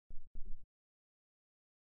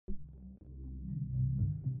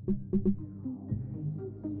You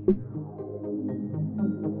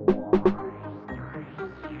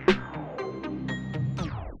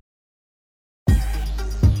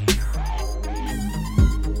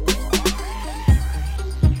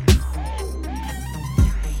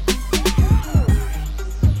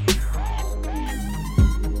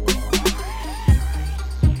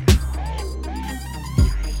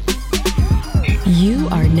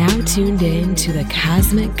are now tuned in to the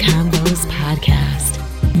Cosmic Convos podcast,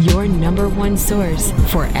 your number one source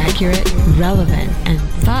for accurate, relevant, and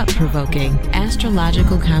thought-provoking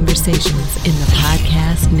astrological conversations in the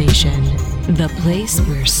podcast nation, the place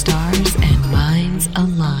where stars and minds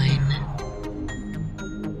align.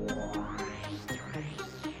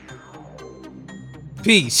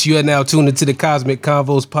 Peace. You are now tuned into the Cosmic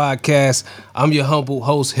Convos podcast. I'm your humble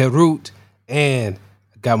host, Herut, and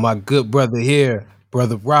I got my good brother here,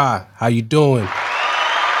 Brother Ra. How you doing?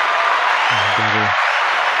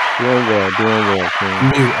 Doing well, King.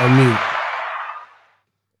 Unmute.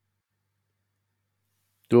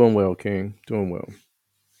 Doing well, King. Doing well.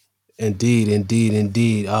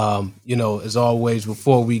 Indeed. As always,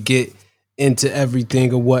 before we get into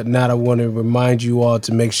everything or whatnot, I want to remind you all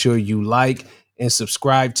to make sure you like and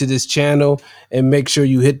subscribe to this channel, and make sure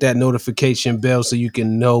you hit that notification bell so you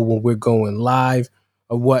can know when we're going live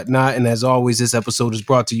or whatnot. And as always, this episode is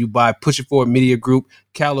brought to you by Push It Forward Media Group,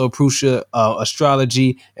 Caliprusia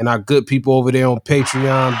Astrology, and our good people over there on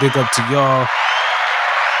Patreon. Big up to y'all.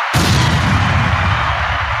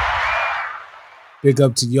 Big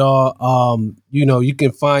up to y'all. You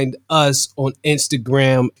can find us on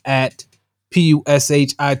Instagram at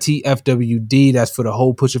PUSHITFWD. That's for the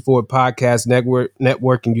whole Push It Forward Podcast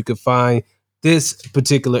Network. And you can find this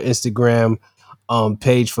particular Instagram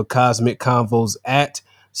page for Cosmic Convos at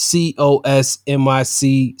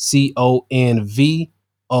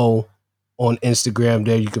COSMICCONVO on Instagram.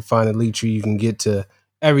 There you can find a link tree. You can get to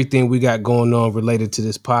everything we got going on related to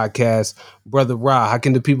this podcast. Brother Ra, how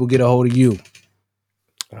can the people get a hold of you?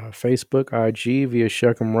 Facebook, IG via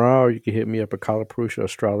Shekhem Ra, or you can hit me up at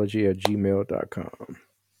caliprusiaastrology@gmail.com.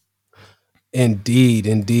 Indeed.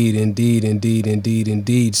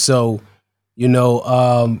 So,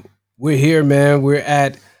 we're here, man. We're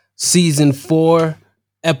at season 4,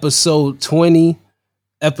 episode 20,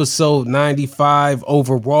 episode 95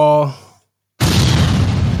 overall.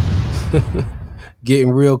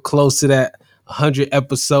 Getting real close to that 100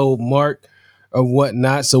 episode mark or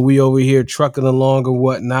whatnot. So we over here trucking along or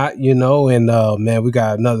whatnot, and man, we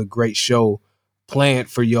got another great show planned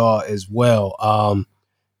for y'all as well.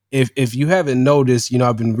 If you haven't noticed,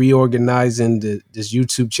 I've been reorganizing this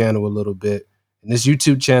YouTube channel a little bit. And this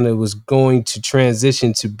YouTube channel was going to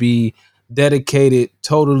transition to be dedicated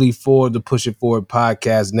totally for the Push It Forward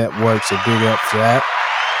Podcast Network. So big up for that.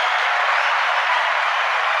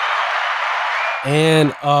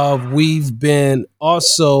 And we've been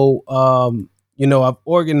also, I've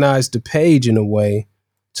organized the page in a way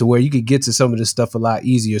to where you could get to some of this stuff a lot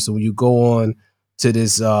easier. So when you go on to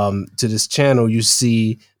this channel, you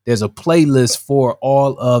see there's a playlist for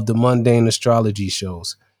all of the mundane astrology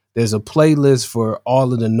shows. There's a playlist for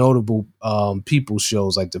all of the notable people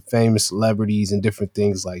shows, like the famous celebrities and different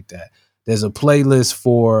things like that. There's a playlist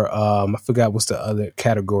for, I forgot what's the other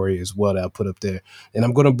category as well that I put up there. And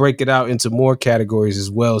I'm going to break it out into more categories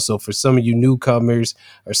as well. So for some of you newcomers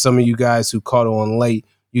or some of you guys who caught on late,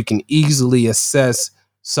 you can easily assess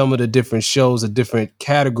some of the different shows, the different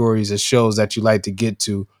categories of shows that you like to get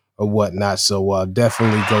to or whatnot. So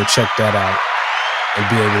definitely go check that out and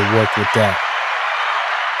be able to work with that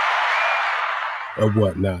or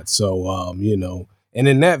whatnot. So, and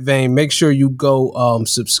in that vein, make sure you go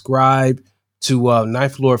subscribe to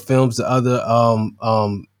Ninth Floor Films, the other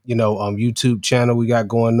YouTube channel we got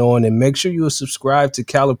going on, and make sure you subscribe to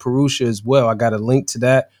Caliprusia as well. I got a link to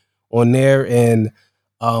that on there, and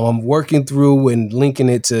I'm working through and linking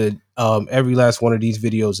it to every last one of these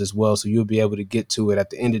videos as well, so you'll be able to get to it at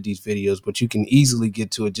the end of these videos. But you can easily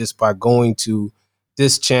get to it just by going to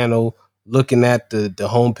this channel, looking at the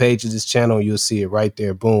homepage of this channel, and you'll see it right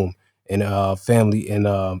there. Boom. And family and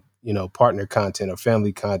partner content or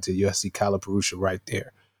family content, you'll see Caliprusia right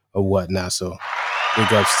there or whatnot. So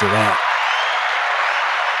big ups to that.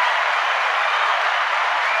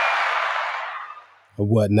 Or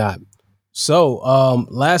whatnot. So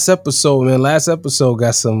last episode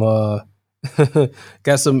got some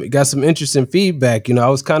got some interesting feedback. I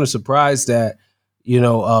was kind of surprised that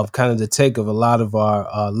of kind of the take of a lot of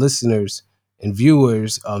our listeners and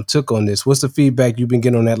viewers took on this. What's the feedback you've been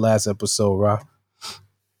getting on that last episode, Ra?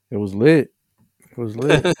 It was lit.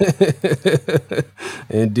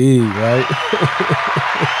 Indeed, right?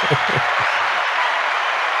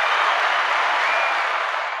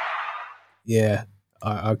 Yeah.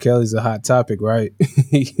 R. Kelly's a hot topic, right?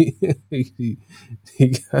 He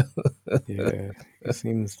got- Yeah, it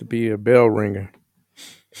seems to be a bell ringer.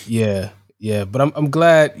 yeah, yeah. But I'm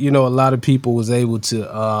glad, a lot of people was able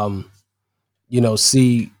to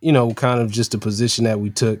see, kind of just the position that we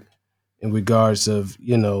took in regards of,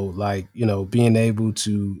 being able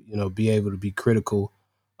to, be able to be critical,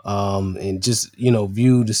 and just,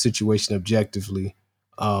 view the situation objectively,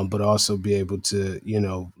 but also be able to,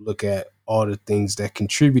 look at all the things that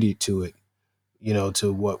contributed to it,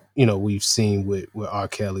 to what, we've seen with R.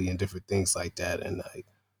 Kelly and different things like that. And like,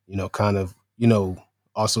 kind of,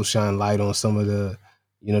 also shine light on some of the,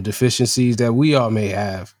 deficiencies that we all may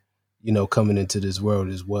have, coming into this world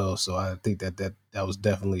as well. So I think that was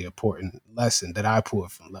definitely an important lesson that I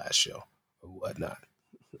pulled from last show or whatnot.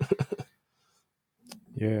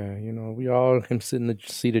 Yeah, we all can sit in the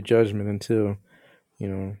seat of judgment until,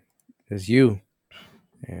 it's you.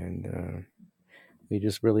 And we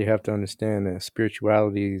just really have to understand that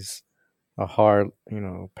spirituality is a hard,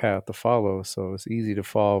 path to follow. So it's easy to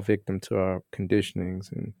fall victim to our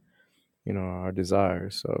conditionings and, our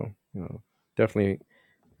desires. So, definitely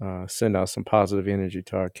send out some positive energy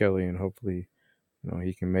to R. Kelly, and hopefully,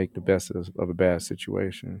 he can make the best of a bad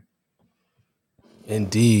situation.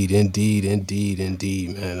 Indeed, man.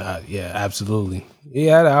 Yeah, absolutely. He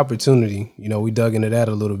had an opportunity. We dug into that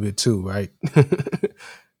a little bit too, right?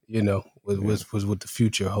 Yeah. Was what the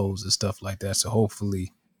future holds and stuff like that. So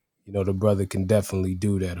hopefully, the brother can definitely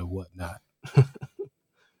do that or whatnot.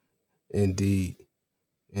 Indeed.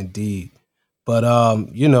 Indeed. But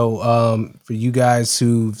for you guys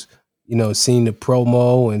who've, seen the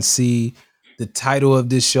promo and see the title of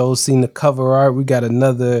this show, seen the cover art, we got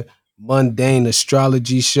another mundane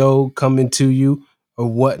astrology show coming to you or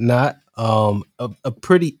whatnot. A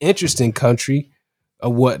pretty interesting country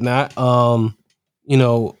or whatnot.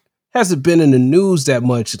 Hasn't been in the news that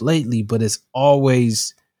much lately, but it's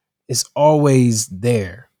always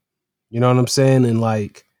there. You know what I'm saying? And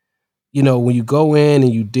like, when you go in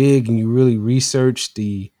and you dig and you really research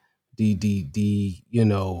the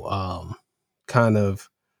kind of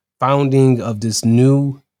founding of this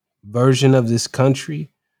new version of this country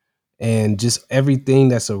and just everything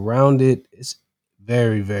that's around it, it's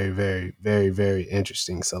very, very, very, very, very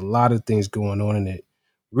interesting. It's a lot of things going on, and it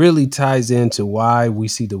really ties into why we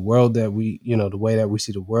see the world that the way that we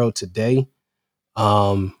see the world today.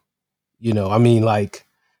 Um, I mean, like,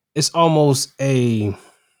 it's almost you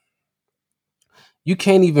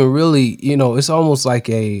can't even really, it's almost like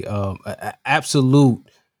a absolute,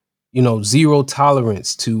 zero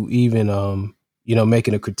tolerance to even,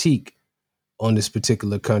 making a critique on this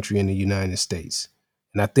particular country in the United States.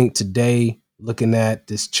 And I think today, looking at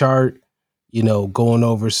this chart, going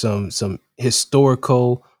over some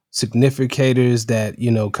historical significators that,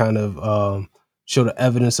 kind of show the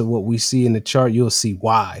evidence of what we see in the chart, you'll see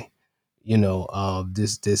why,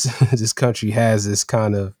 this this country has this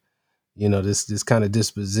kind of this kind of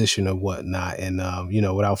disposition or whatnot. And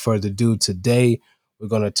without further ado, today we're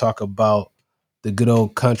going to talk about the good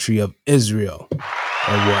old country of Israel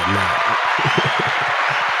and whatnot.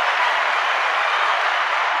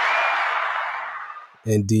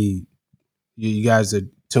 Indeed, you guys are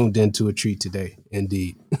tuned into a treat today.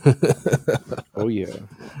 Indeed. Oh yeah.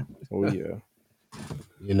 Oh yeah.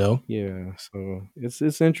 You know. Yeah. So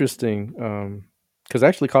it's interesting. Because I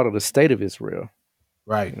actually called it a state of Israel.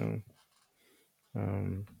 Right. You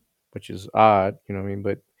know, which is odd. You know what I mean?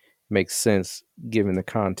 But makes sense given the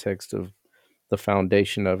context of the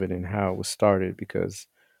foundation of it and how it was started. Because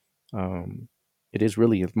um, it is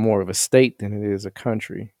really more of a state than it is a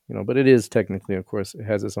country. But it is technically, of course, it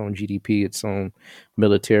has its own GDP, its own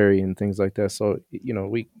military, and things like that. So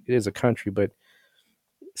it is a country, but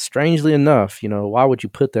strangely enough, why would you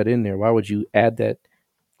put that in there? Why would you add that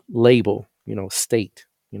label? State.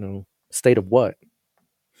 State of what?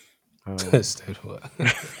 State of what?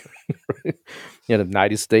 The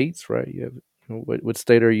United States, right? You have, what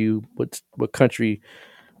state are you? What country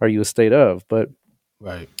are you a state of? But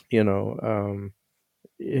Right.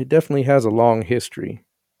 It definitely has a long history.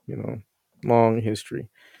 Long history.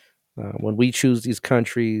 When we choose these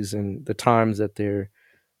countries and the times that that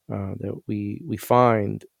we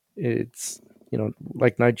find, it's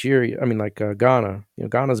like Nigeria. I mean, like Ghana.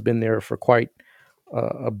 Ghana's been there for quite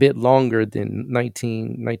a bit longer than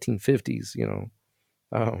 1950s.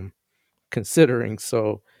 Considering.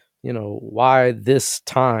 So, why this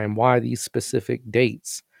time? Why these specific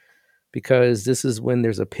dates? Because this is when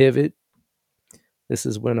there's a pivot. This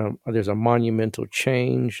is when there's a monumental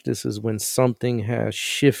change. This is when something has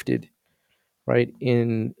shifted, right,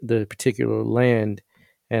 in the particular land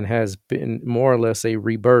and has been more or less a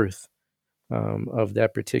rebirth, of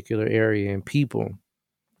that particular area and people.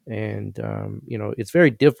 And it's very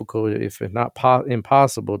difficult, if not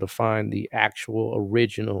impossible, to find the actual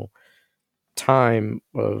original time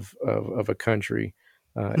of a country,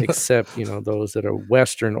 except those that are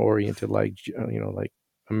Western oriented, like like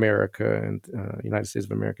America and United States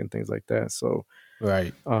of America and things like that. So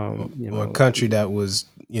right, or a country that was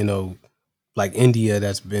like India,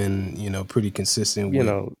 that's been pretty consistent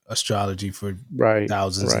with astrology for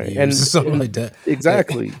thousands of years, and something like that.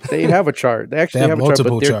 Exactly, they have a chart. They actually have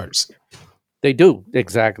multiple charts. They do,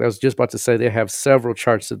 exactly. I was just about to say they have several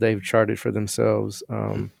charts that they've charted for themselves,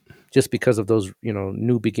 just because of those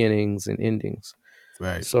new beginnings and endings.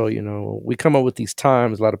 Right. So we come up with these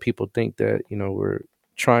times. A lot of people think that we're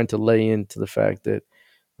trying to lay into the fact that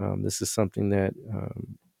this is something that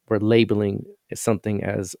we're labeling as something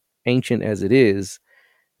as ancient as it is.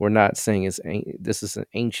 We're not saying this is an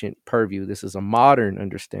ancient purview. This is a modern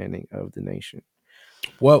understanding of the nation.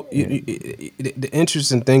 Well, the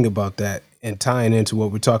interesting thing about that, and tying into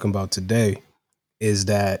what we're talking about today, is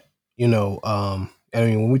that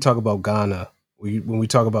when we talk about Ghana, when we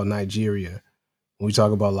talk about Nigeria, when we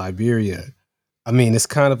talk about Liberia, I mean, it's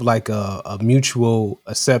kind of like a mutual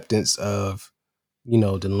acceptance of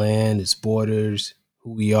the land, its borders,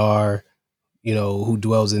 who we are, who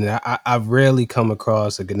dwells in it. I've rarely come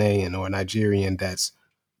across a Ghanaian or a Nigerian that's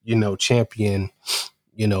champion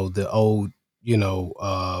the old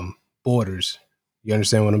borders. You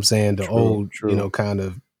understand what I'm saying? The old kind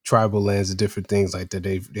of tribal lands and different things like that.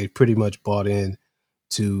 They've pretty much bought in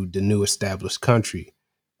to the new established country.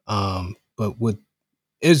 But with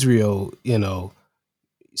Israel,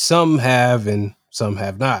 some have and some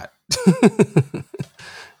have not.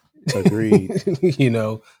 Agreed.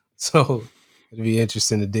 So it'd be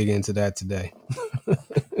interesting to dig into that today.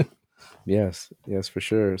 Yes, for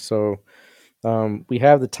sure. So we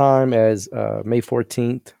have the time as May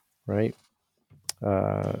 14th, right?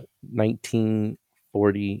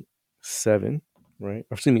 1947, right?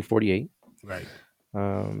 Or excuse me, 48. Right.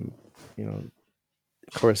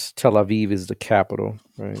 Of course, Tel Aviv is the capital,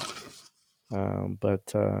 right?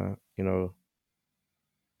 But it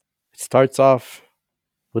starts off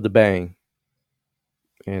with a bang.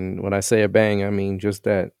 And when I say a bang, I mean just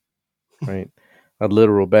that, right? A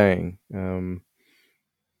literal bang.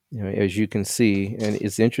 As you can see, and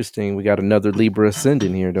it's interesting, we got another Libra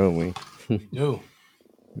ascendant here, don't we? We do.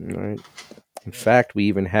 Right. In fact, we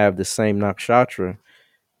even have the same nakshatra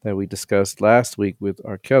that we discussed last week with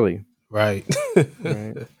R. Kelly. Right.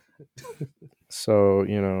 Right. So,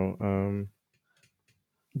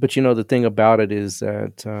 but the thing about it is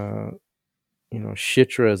that,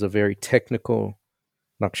 Shitra is a very technical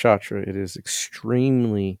nakshatra. It is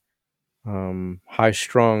extremely high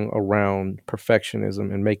strung around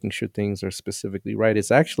perfectionism and making sure things are specifically right.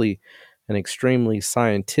 It's actually an extremely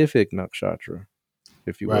scientific nakshatra,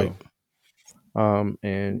 if you will.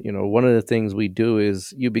 And one of the things we do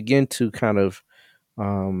is you begin to kind of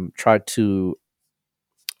try to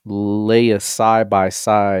lay a side by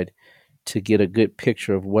side to get a good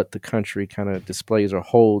picture of what the country kind of displays or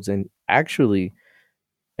holds. And actually,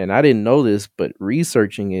 and I didn't know this, but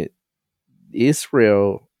researching it,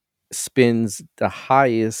 Israel spends the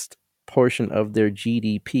highest portion of their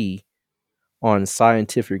GDP on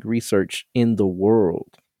scientific research in the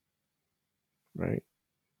world, right?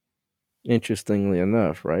 Interestingly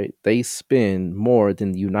enough, right? They spend more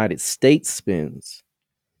than the United States spends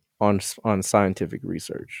on scientific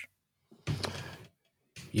research.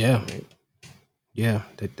 Yeah. Right? Yeah,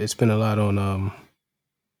 they spend a lot on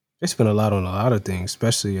they spend a lot on a lot of things,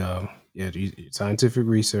 especially scientific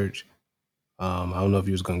research. I don't know if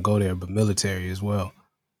you was gonna go there, but military as well.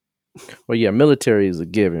 Well, yeah, military is a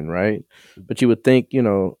given, right? But you would think,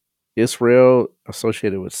 Israel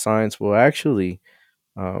associated with science. Well, actually,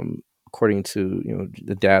 according to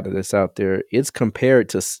the data that's out there, it's compared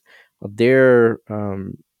to their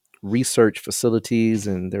research facilities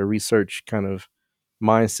and their research kind of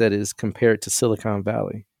mindset is compared to Silicon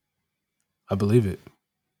Valley. I believe it.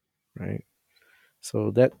 Right.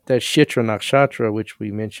 So that Shitra Nakshatra, which we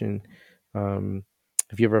mentioned, have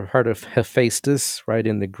you ever heard of Hephaestus, right,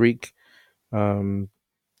 in the Greek pantheon,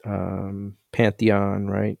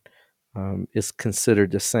 right? Is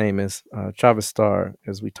considered the same as Chavastar,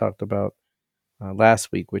 as we talked about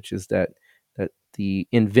last week, which is that the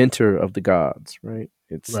inventor of the gods, right?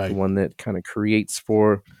 It's the one that kind of creates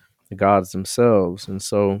for the gods themselves. And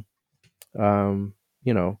so,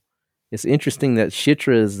 it's interesting that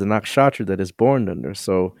Shitra is the nakshatra that is born under.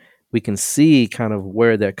 So we can see kind of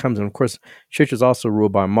where that comes. And of course, Shitra is also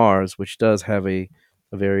ruled by Mars, which does have a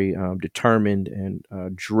very determined and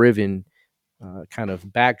driven kind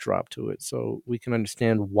of backdrop to it, so we can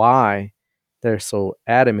understand why they're so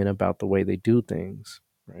adamant about the way they do things,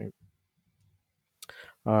 right?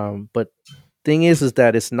 But thing is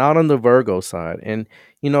that it's not on the Virgo side, and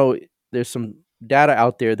you know, there's some data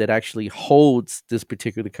out there that actually holds this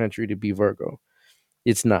particular country to be Virgo.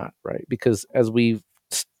 It's not, right? Because as we've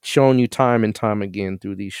shown you time and time again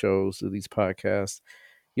through these shows, through these podcasts,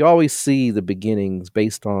 you always see the beginnings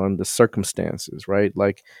based on the circumstances, right?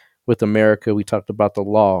 Like with America, we talked about the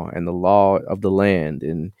law and the law of the land,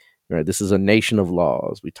 and right, this is a nation of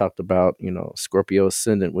laws. We talked about, you know, Scorpio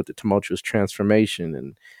ascendant with the tumultuous transformation,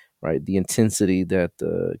 and right, the intensity that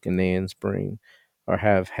the Ghanaians bring or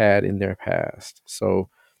have had in their past. So,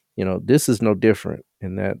 you know, this is no different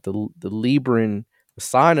in that the Libran, the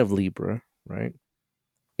sign of Libra, right,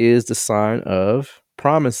 is the sign of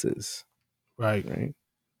promises, Right. right?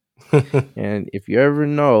 And if you ever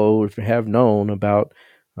know, if you have known about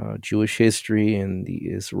Jewish history and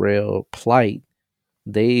the Israel plight,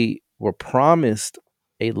 they were promised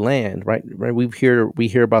a land, right? Right. We hear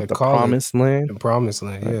about the promised land. The promised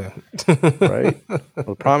land, right? yeah. Right.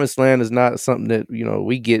 Well, promised land is not something that, you know,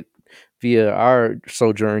 we get via our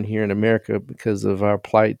sojourn here in America because of our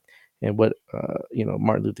plight and what you know,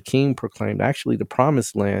 Martin Luther King proclaimed. Actually, the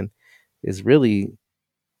promised land is really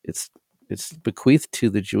it's bequeathed to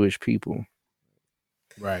the Jewish people.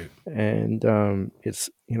 Right. And it's,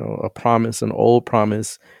 you know, a promise, an old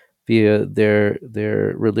promise via their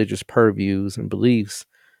religious purviews and beliefs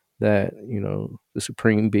that, you know, the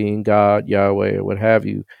supreme being, God, Yahweh, or what have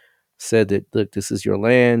you, said that, look, this is your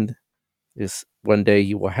land. This one day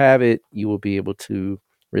you will have it. You will be able to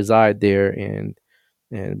reside there and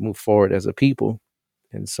move forward as a people.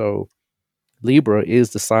 And so Libra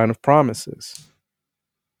is the sign of promises,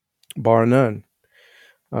 bar none.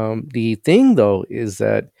 The thing, though, is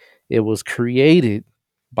that it was created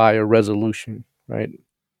by a resolution, right?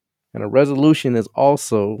 And a resolution is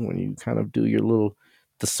also, when you kind of do your little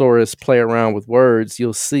thesaurus play around with words,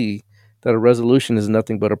 you'll see that a resolution is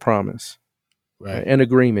nothing but a promise, Right. an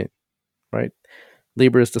agreement, right?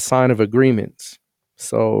 Libra is the sign of agreements.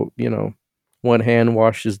 So, you know, one hand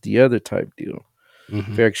washes the other type deal.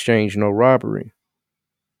 Mm-hmm. Fair exchange, no robbery.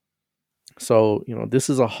 So, you know, this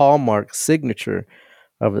is a hallmark signature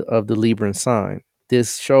of the Libran sign.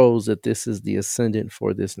 This shows that this is the ascendant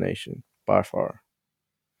for this nation by far.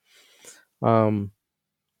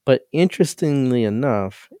 But interestingly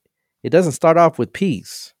enough, it doesn't start off with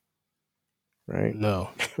peace, right? No.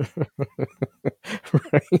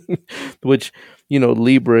 Right? Which, you know,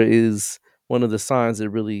 Libra is one of the signs that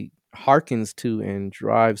really harkens to and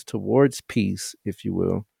drives towards peace, if you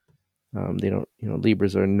will. They don't, you know,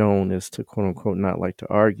 Libras are known as to quote unquote not like to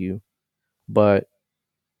argue, but,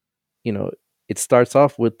 you know, it starts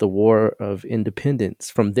off with the War of Independence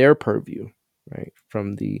from their purview, right?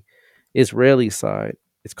 From the Israeli side,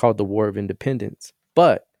 it's called the War of Independence.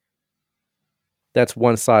 But that's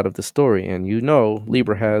one side of the story. And you know,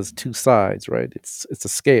 Libra has two sides, right? It's a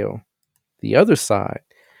scale. The other side,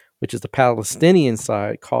 which is the Palestinian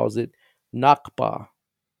side, calls it Nakba,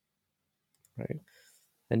 right?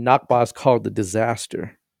 And Nakba is called the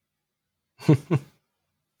disaster,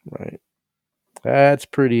 right? That's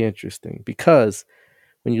pretty interesting because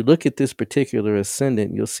when you look at this particular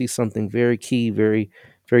ascendant, you'll see something very key, very,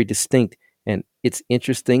 very distinct. And it's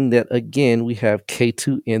interesting that, again, we have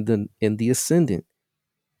Ketu in the ascendant.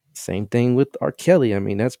 Same thing with R. Kelly. I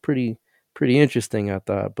mean, that's pretty interesting, I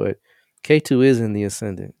thought. But Ketu is in the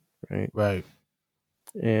ascendant, right? Right.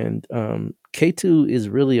 And Ketu is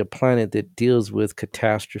really a planet that deals with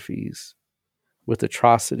catastrophes, with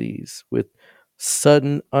atrocities, with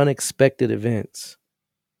sudden, unexpected events.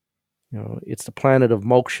 You know, it's the planet of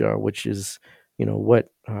moksha, which is, you know, what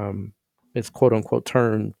it's quote unquote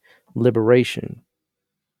termed liberation.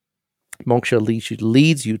 Moksha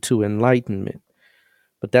leads you to enlightenment,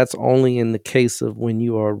 but that's only in the case of when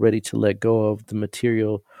you are ready to let go of the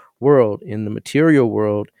material world. In the material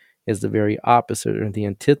world is the very opposite or the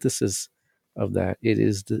antithesis of that. It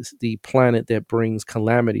is the planet that brings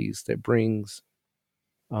calamities, that brings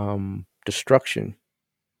destruction.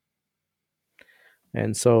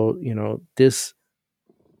 And so, you know, this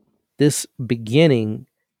beginning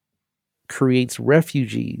creates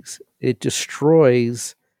refugees. It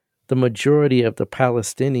destroys the majority of the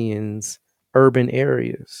Palestinians' urban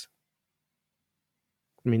areas.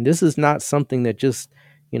 I mean, this is not something that just,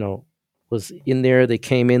 you know, was in there. They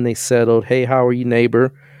came in, they settled. Hey, how are you,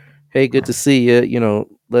 neighbor? Hey, good to see you. You know,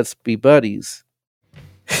 let's be buddies.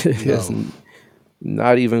 It's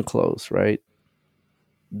not even close, right?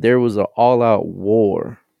 There was an all-out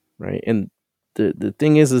war, right? And the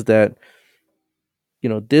thing is that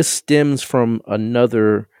this stems from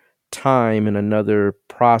another time and another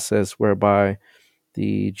process whereby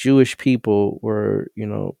the Jewish people were,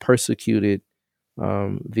 persecuted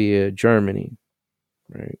via Germany,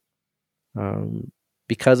 right?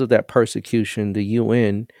 Because of that persecution, the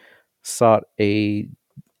UN sought a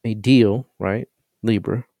deal, right,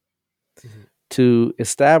 Libra, to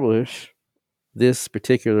establish this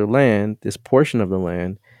particular land, this portion of the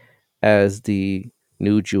land, as the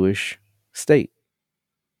new Jewish state.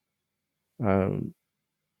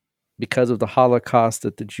 Because of the Holocaust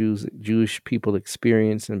that the Jewish people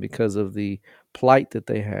experienced, and because of the plight that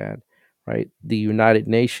they had, right, the United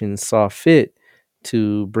Nations saw fit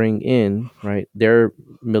to bring in, right, their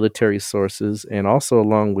military sources, and also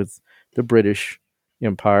along with the British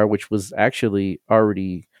Empire, which was actually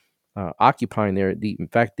already occupying there. In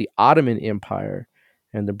fact, the Ottoman Empire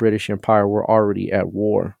and the British Empire were already at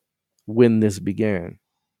war when this began.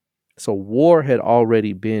 So war had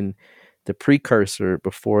already been the precursor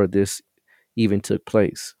before this even took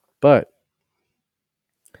place. But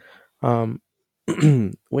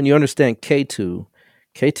when you understand K2,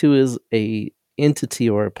 K2 is a entity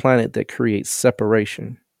or a planet that creates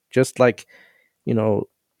separation, just like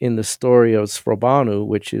in the story of Svrobanu,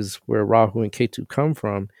 which is where Rahu and Ketu come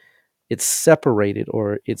from. It's separated,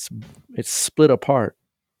 or it's split apart,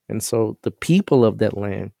 and so the people of that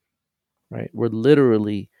land, right, were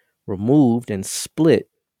literally removed and split,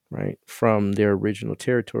 right, from their original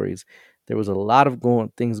territories. There was a lot of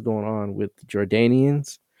things going on with the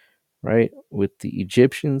Jordanians, right, with the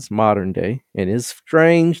Egyptians, modern day. And it's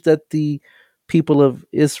strange that the people of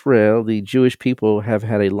Israel, the Jewish people, have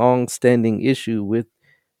had a long-standing issue with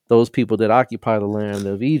those people that occupy the land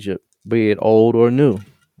of Egypt, be it old or new,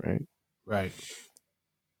 right? Right.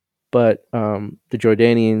 But the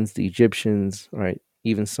Jordanians, the Egyptians, right,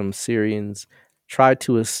 even some Syrians tried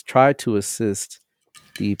to assist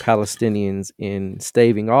the Palestinians in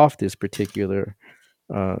staving off this particular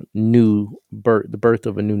the birth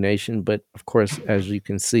of a new nation. But of course, as you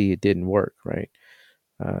can see, it didn't work, right?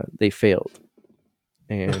 They failed.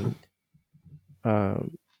 And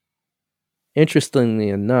interestingly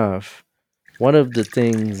enough, one of the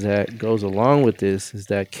things that goes along with this is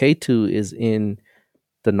that Ketu is in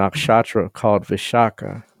the nakshatra called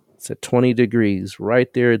Vishaka. It's at 20 degrees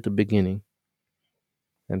right there at the beginning.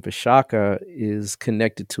 And Vishaka is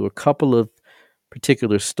connected to a couple of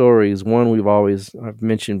particular stories. One I've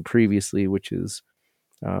mentioned previously, which is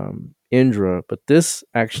Indra. But this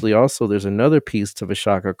actually also, there's another piece to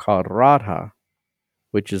Vishaka called Radha,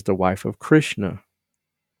 which is the wife of Krishna.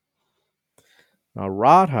 Now,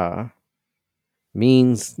 Radha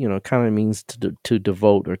means, kind of means to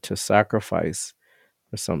devote or to sacrifice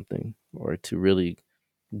or something, or to really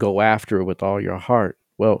go after it with all your heart.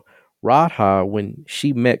 Well, Radha, when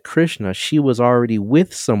she met Krishna, she was already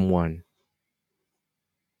with someone,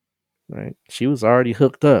 right? She was already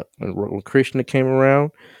hooked up. And when Krishna came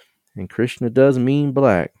around, and Krishna does mean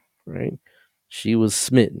black, right? She was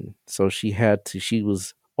smitten. So she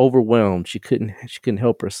was overwhelmed. She couldn't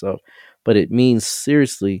help herself. But it means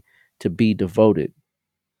seriously to be devoted,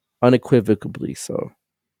 unequivocally so.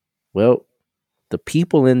 Well, the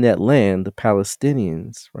people in that land, the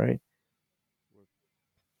Palestinians, right,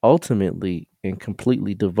 ultimately and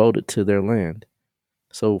completely devoted to their land.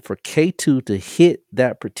 So for Ketu to hit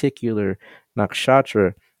that particular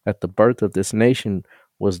nakshatra at the birth of this nation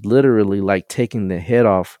was literally like taking your head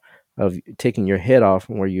off,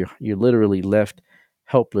 where you're literally left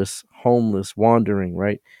helpless, homeless, wandering,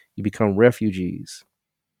 right? You become refugees.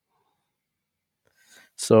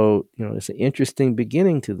 So, it's an interesting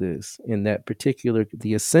beginning to this. In that particular,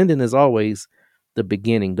 the ascendant is always the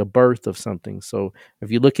beginning, the birth of something. So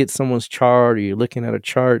if you look at someone's chart, or you're looking at a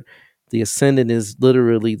chart, the ascendant is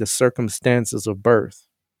literally the circumstances of birth.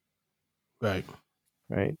 Right.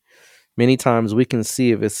 Right. Many times we can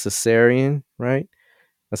see if it's cesarean, right?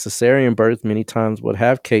 A cesarean birth many times would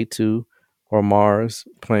have Ketu or Mars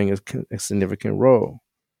playing a significant role.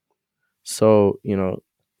 So,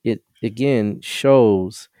 it again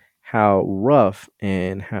shows how rough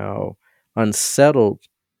and how unsettled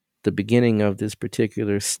the beginning of this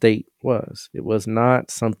particular state was. It was not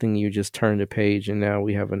something you just turn the page and now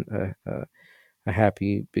we have a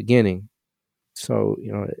happy beginning. So,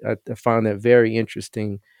 I find that very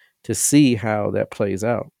interesting to see how that plays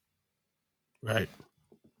out. Right.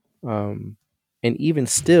 And even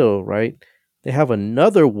still, right, they have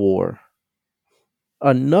another war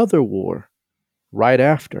right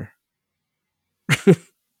after,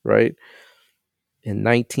 right, in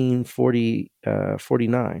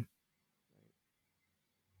 1949.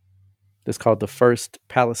 It's called the First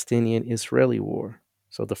Palestinian-Israeli War.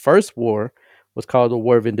 So the first war what's called the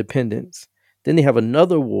War of Independence. Then they have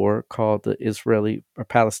another war called the Israeli or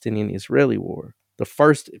Palestinian-Israeli War, the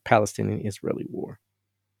first Palestinian-Israeli War.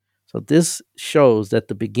 So this shows that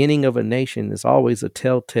the beginning of a nation is always a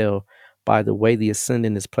telltale by the way the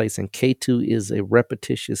ascendant is placed. And K2 is a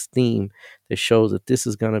repetitious theme that shows that this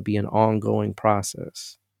is going to be an ongoing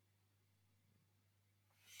process.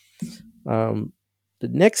 The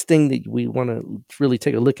next thing that we want to really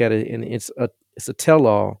take a look at it, and it's a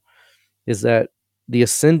tell-all, is that the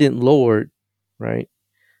ascendant Lord, right,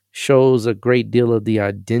 shows a great deal of the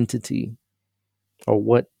identity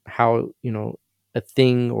or how a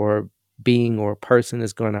thing or being or a person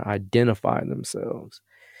is going to identify themselves.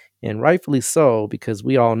 And rightfully so, because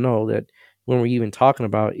we all know that when we're even talking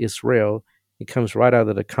about Israel, it comes right out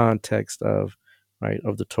of the context of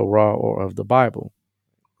the Torah or of the Bible.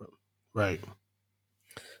 Right.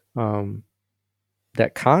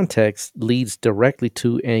 That context leads directly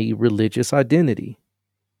to a religious identity,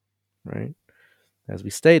 right? As we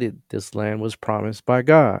stated, this land was promised by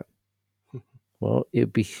God. Well,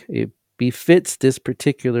 it befits this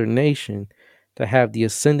particular nation to have the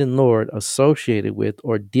ascendant Lord associated with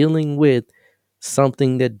or dealing with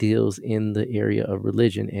something that deals in the area of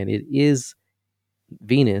religion. And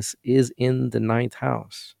Venus is in the 9th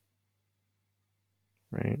house,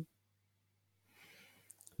 right?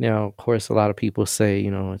 Now, of course, a lot of people say,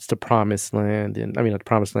 it's the promised land, and I mean, not the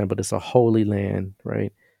promised land, but it's a holy land,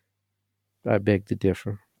 right? I beg to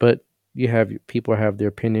differ, but people have their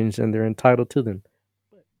opinions and they're entitled to them.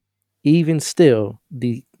 Even still,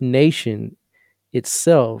 the nation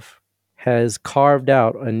itself has carved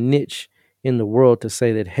out a niche in the world to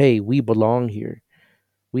say that, hey, we belong here.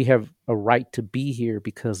 We have a right to be here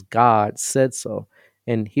because God said so.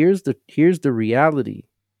 And here's the reality.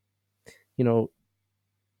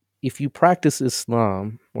 If you practice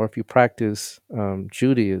Islam or if you practice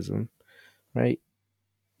Judaism, right,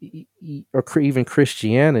 or even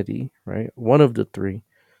Christianity, right, one of the three,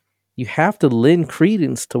 you have to lend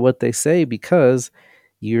credence to what they say because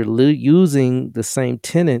you're using the same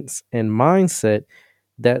tenets and mindset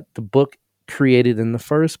that the book created in the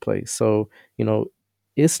first place. So,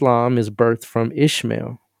 Islam is birthed from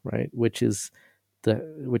Ishmael, right, which is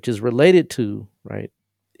related to, right,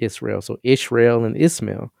 Israel. So Israel and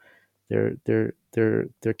Ismail, they're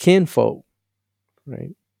kinfolk,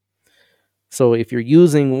 right? So if you're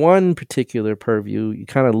using one particular purview, you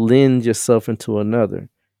kind of lend yourself into another.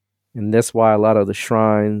 And that's why a lot of the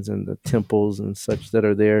shrines and the temples and such that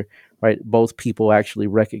are there, right, both people actually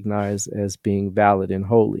recognize as being valid and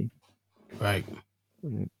holy. Right.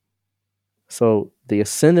 So the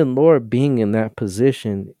ascendant Lord being in that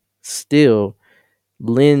position still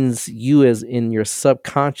lends you, as in your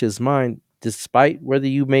subconscious mind, despite whether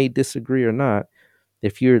you may disagree or not,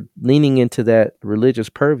 if you're leaning into that religious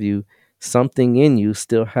purview, something in you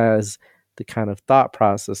still has the kind of thought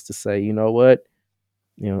process to say, you know what,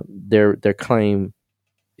 their claim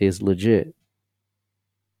is legit.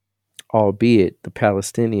 Albeit the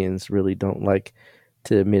Palestinians really don't like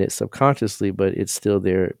to admit it subconsciously, but it's still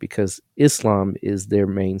there because Islam is their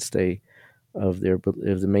mainstay of their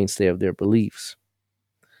beliefs.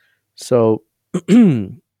 So,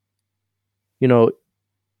 the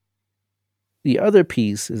other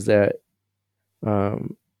piece is that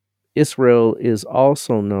Israel is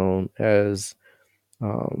also known as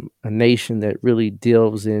a nation that really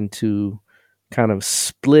delves into kind of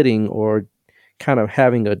splitting or kind of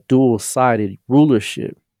having a dual-sided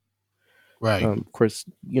rulership. Right. Of course,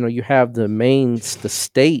 you have the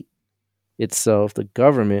state itself, the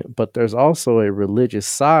government, but there's also a religious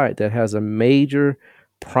side that has a major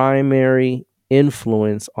primary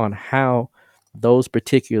influence on how those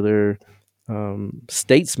particular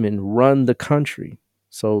statesmen run the country.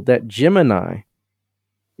 So that Gemini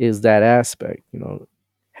is that aspect,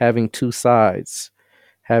 having two sides,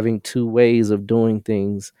 having two ways of doing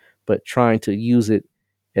things, but trying to use it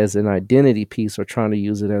as an identity piece or trying to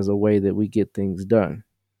use it as a way that we get things done.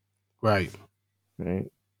 Right. Right.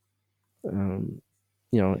 And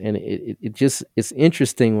it's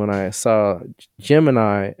interesting when I saw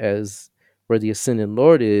Gemini as where the ascendant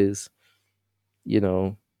Lord is,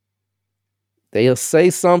 they'll say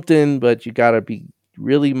something, but you got to be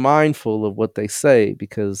really mindful of what they say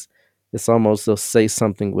because it's almost they'll say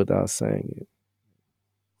something without saying it.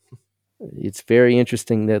 It's very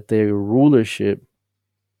interesting that their rulership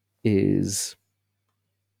is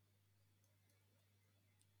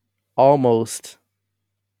almost,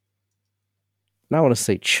 I don't want to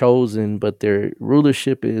say chosen, but their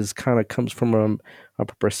rulership is kind of comes from a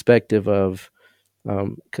perspective of,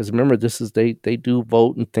 because remember, they do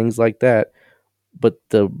vote and things like that, but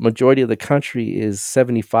the majority of the country is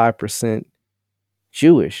 75%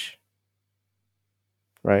 Jewish,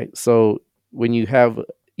 right? So when you have,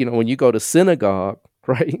 when you go to synagogue,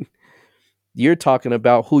 right, you're talking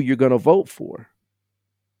about who you're going to vote for.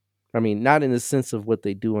 I mean, not in the sense of what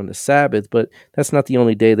they do on the Sabbath, but that's not the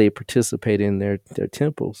only day they participate in their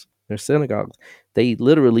temples, their synagogues. They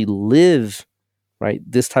literally live, right,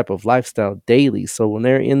 this type of lifestyle daily. So when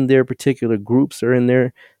they're in their particular groups or in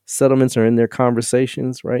their settlements or in their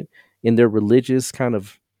conversations, right, in their religious kind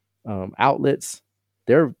of outlets,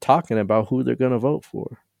 they're talking about who they're going to vote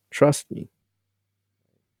for. Trust me.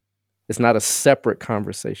 It's not a separate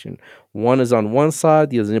conversation. One is on one side,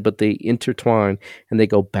 the other, but they intertwine and they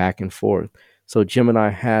go back and forth. So Gemini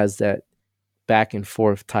has that back and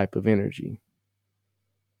forth type of energy.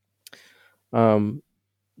 When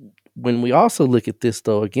we also look at this,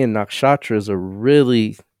 though, again, nakshatras are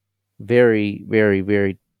really very, very,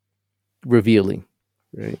 very revealing,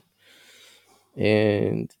 right?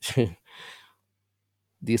 And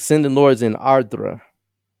the ascendant lord's in Ardra,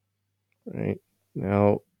 right?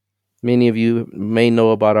 Now, many of you may know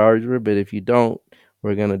about Ardra, but if you don't,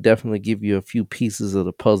 we're going to definitely give you a few pieces of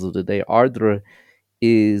the puzzle today. Ardra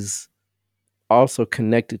is also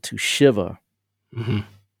connected to Shiva,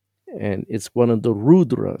 and it's one of the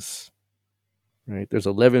Rudras, right? There's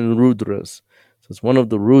 11 Rudras. So it's one of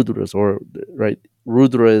the Rudras, or, right,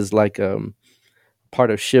 Rudra is like part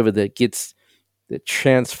of Shiva that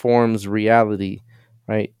transforms reality,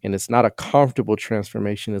 right? And it's not a comfortable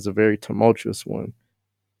transformation, it's a very tumultuous one.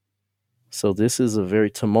 So this is a very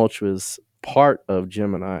tumultuous part of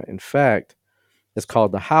Gemini. In fact, it's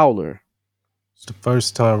called the Howler. It's the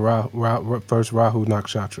first time first Rahu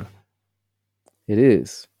Nakshatra. It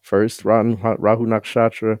is. First Rahu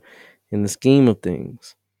Nakshatra in the scheme of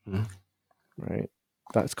things. Right?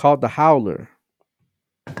 It's called the Howler.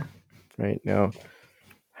 Right? Now,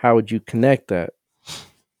 how would you connect that?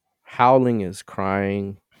 Howling is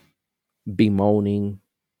crying, bemoaning,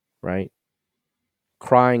 right?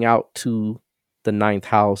 Crying out to the ninth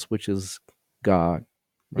house, which is God.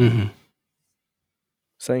 Right?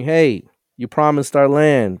 Saying, hey, you promised our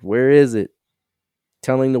land. Where is it?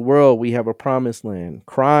 Telling the world we have a promised land.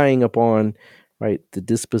 Crying upon, right, the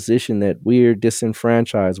disposition that we're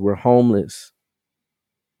disenfranchised. We're homeless.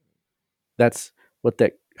 That's what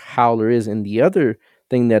that howler is. And the other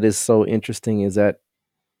thing that is so interesting is that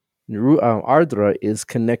Ardra is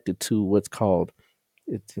connected to what's called,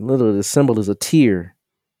 it's literally the symbol is a tear.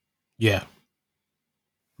 Yeah.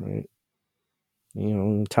 Right.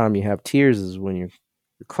 The time you have tears is when you're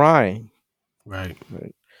crying. Right.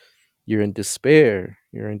 You're in despair.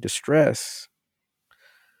 You're in distress.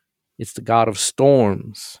 It's the god of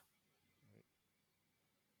storms.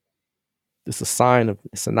 It's a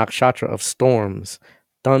nakshatra of storms,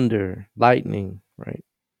 thunder, lightning, right?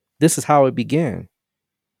 This is how it began.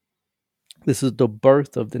 This is the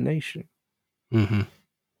birth of the nation.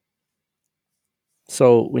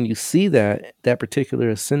 So when you see that particular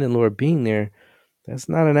ascendant lord being there, that's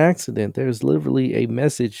not an accident. There's literally a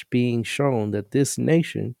message being shown that this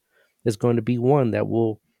nation is going to be one that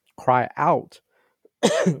will cry out,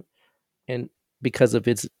 and because of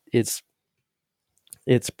its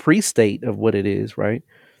pre-state of what it is, right?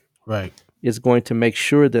 Right. Is going to make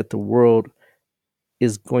sure that the world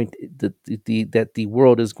is going to, that the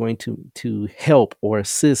world is going to help or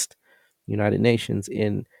assist the United Nations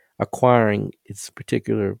in acquiring its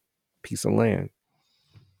particular piece of land.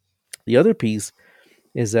 The other piece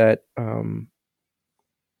is that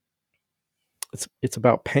it's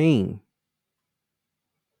about pain.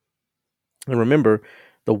 And remember,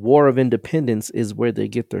 the War of Independence is where they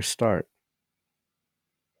get their start.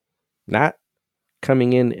 Not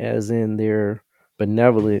coming in as in they're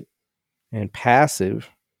benevolent and passive.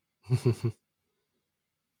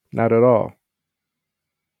 Not at all.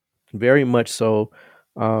 Very much so,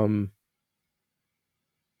 to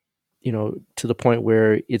the point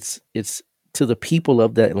where it's to the people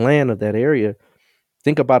of that land, of that area.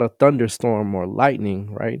 Think about a thunderstorm or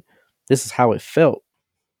lightning, right? This is how it felt.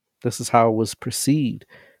 This is how it was perceived,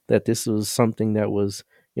 that this was something that was,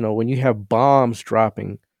 when you have bombs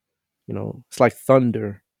dropping, it's like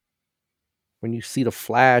thunder. When you see the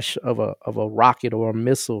flash of a rocket or a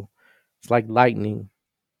missile, it's like lightning.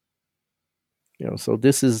 So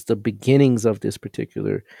this is the beginnings of this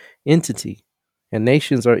particular entity, and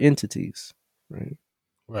nations are entities, right?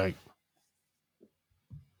 Right.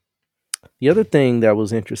 The other thing that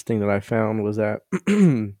was interesting that I found was that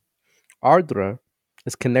Ardra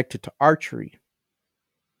is connected to archery.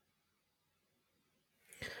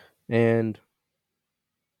 And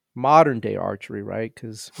modern day archery, right?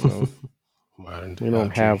 Because we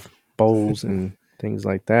don't have bows and things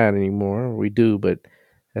like that anymore. We do, but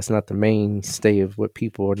That's not the mainstay of what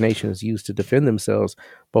people or nations use to defend themselves.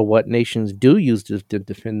 But what nations do use to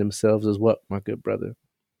defend themselves is what, my good brother?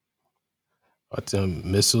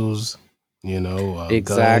 Missiles,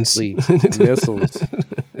 Exactly. guns. Missiles,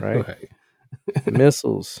 right? Right.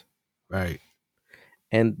 Missiles. Right.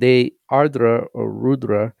 And Ardra or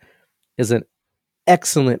Rudra is an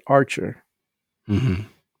excellent archer. Mm-hmm.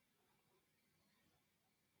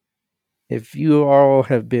 If you all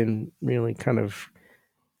have been really kind of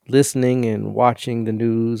listening and watching the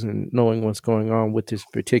news and knowing what's going on with this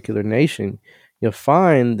particular nation, you'll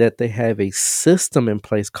find that they have a system in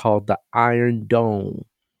place called the Iron Dome,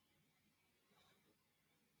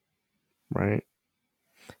 right?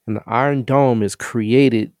 And the Iron Dome is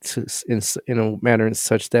created in a manner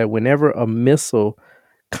such that whenever a missile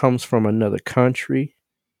comes from another country,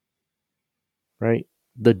 right?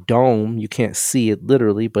 The dome, you can't see it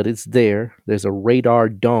literally, but it's there. There's a radar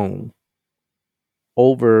dome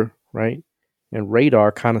over, right? And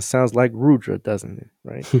radar kind of sounds like Rudra, doesn't it?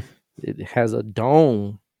 Right? It has a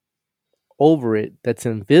dome over it that's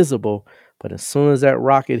invisible, but as soon as that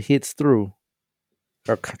rocket hits through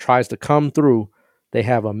or tries to come through, they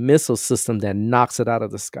have a missile system that knocks it out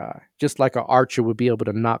of the sky, just like an archer would be able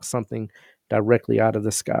to knock something directly out of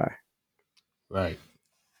the sky. Right.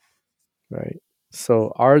 Right.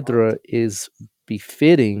 So Ardra is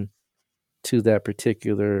befitting to that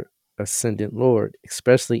particular ascendant Lord,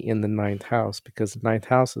 especially in the ninth house, because the ninth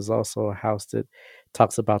house is also a house that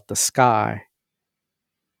talks about the sky.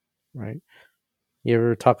 Right. You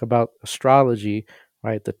ever talk about astrology,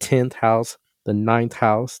 right? The 10th house, the ninth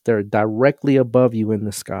house, they're directly above you in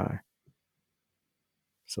the sky.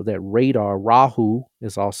 So that radar, Rahu,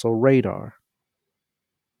 is also radar.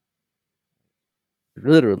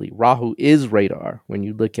 Literally, Rahu is radar when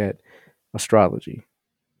you look at astrology.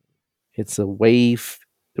 It's a wave,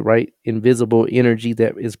 right? Invisible energy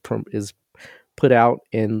that is put out,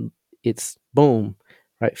 and it's boom,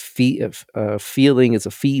 right? Feeling is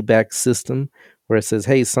a feedback system where it says,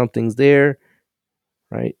 "Hey, something's there,"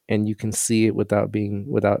 right? And you can see it without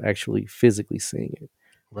actually physically seeing it.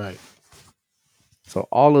 Right. So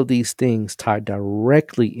all of these things tie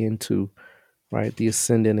directly into, right, the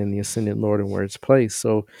ascendant and the ascendant Lord and where it's placed.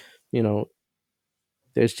 So,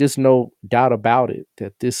 there's just no doubt about it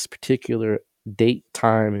that this particular date,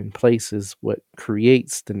 time, and place is what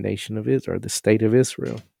creates the nation of Israel, the state of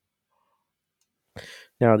Israel.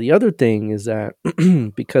 Now, the other thing is that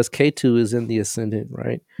because Ketu is in the ascendant,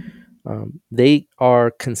 right, they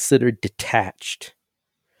are considered detached.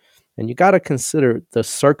 And you got to consider the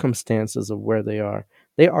circumstances of where they are.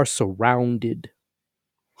 They are surrounded,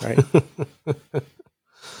 right?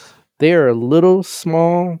 They are a little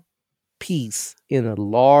small piece in a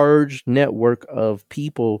large network of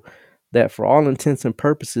people that, for all intents and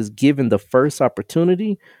purposes, given the first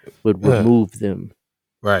opportunity, would remove them.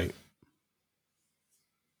 Right.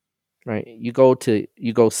 Right. You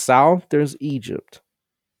go south, there's Egypt.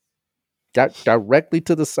 Directly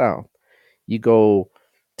to the south. You go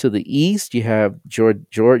to the east, you have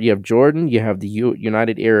you have Jordan, you have the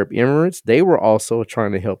United Arab Emirates. They were also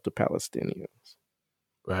trying to help the Palestinians.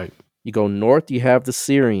 Right. You go north, you have the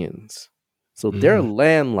Syrians. So they're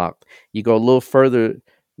landlocked. You go a little further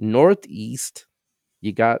northeast,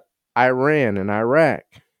 you got Iran and Iraq.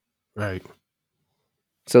 Right.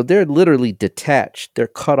 So they're literally detached. They're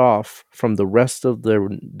cut off from the rest of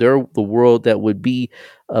the world that would be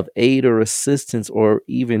of aid or assistance or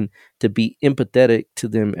even to be empathetic to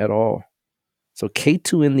them at all. So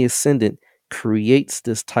Ketu in the ascendant creates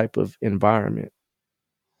this type of environment.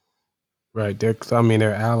 Right. Their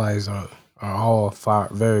allies are all far,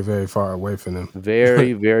 very, very far away from them.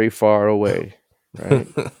 Very, very far away. Right.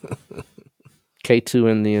 Ketu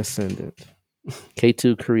in the ascendant.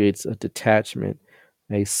 Ketu creates a detachment,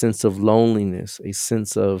 a sense of loneliness, a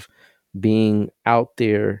sense of being out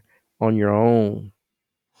there on your own.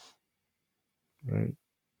 Right.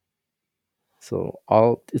 So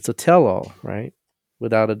it's a tell-all, right?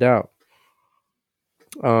 Without a doubt.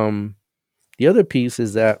 The other piece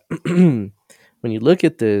is that when you look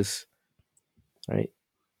at this, right,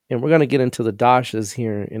 and we're going to get into the dashas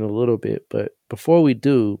here in a little bit, but before we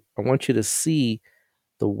do, I want you to see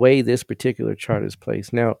the way this particular chart is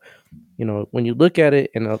placed. Now, when you look at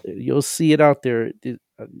it, and you'll see it out there,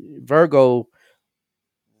 Virgo,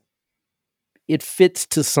 it fits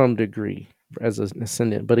to some degree as an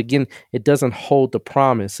ascendant, but again, it doesn't hold the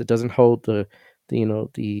promise. It doesn't hold the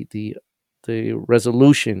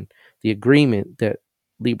resolution, the agreement that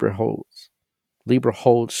Libra holds. Libra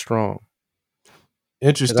holds strong.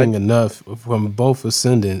 Interesting enough, from both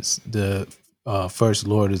ascendants, the first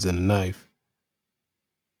Lord is in the ninth.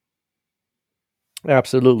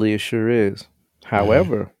 Absolutely, it sure is.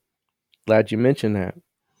 However, glad you mentioned that,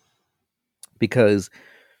 because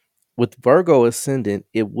with Virgo ascendant,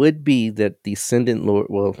 it would be that the ascendant lord,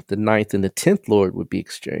 well, the ninth and the 10th lord would be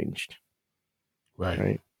exchanged,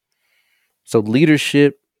 right? So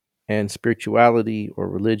leadership and spirituality or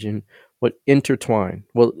religion would intertwine.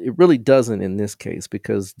 Well, it really doesn't in this case,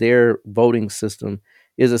 because their voting system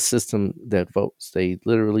is a system that votes. They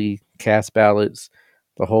literally cast ballots,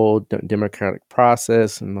 the whole democratic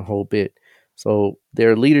process and the whole bit. So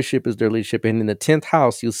their leadership is their leadership. And in the 10th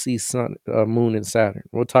house, you'll see sun, moon, and Saturn.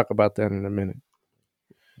 We'll talk about that in a minute.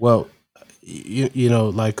 Well, you know,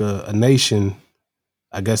 like a nation,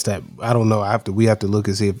 I guess that, I don't know. We have to look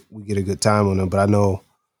and see if we get a good time on them. But I know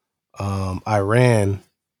Iran,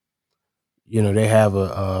 you know, they have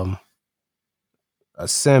a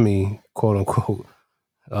semi quote unquote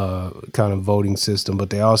kind of voting system,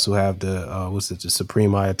 but they also have the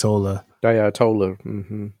Supreme Ayatollah. Ayatollah.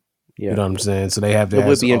 Mm-hmm. Yeah. You know what I'm saying? So they have that. It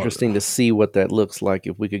would be interesting to see what that looks like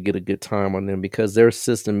if we could get a good time on them, because their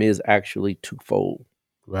system is actually twofold.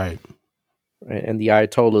 Right. And the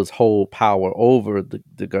Ayatollahs hold power over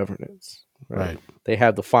the governance. Right. They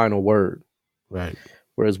have the final word. Right.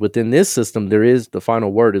 Whereas within this system, the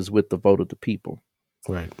final word is with the vote of the people.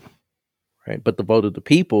 Right. Right. But the vote of the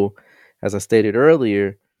people, as I stated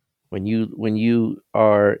earlier, when you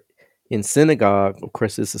are in synagogue, of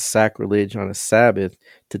course, it's a sacrilege on a Sabbath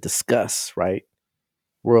to discuss, right,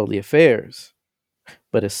 worldly affairs.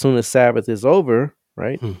 But as soon as Sabbath is over,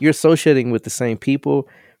 right, you're associating with the same people,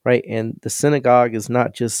 right? And the synagogue is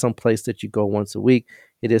not just some place that you go once a week.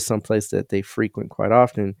 It is some place that they frequent quite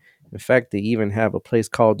often. In fact, they even have a place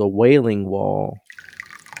called the Wailing Wall,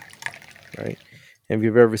 right? Have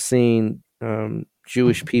you ever seen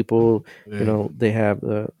Jewish people? Yeah. You know, they have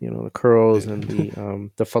the curls and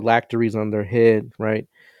the phylacteries on their head, right?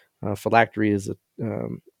 Phylactery is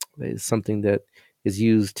something that is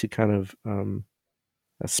used to kind of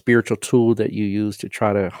a spiritual tool that you use to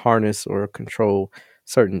try to harness or control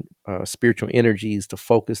certain spiritual energies, to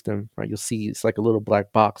focus them, right? You'll see it's like a little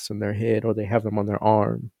black box in their head, or they have them on their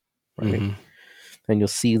arm, right? Mm-hmm. And you'll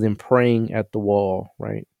see them praying at the wall,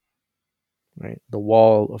 right? The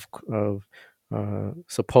wall of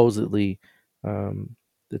supposedly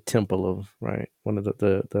the temple of, right, one of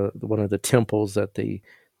the temples that the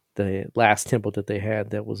last temple that they had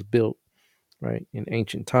that was built, right, in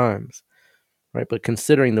ancient times. Right. But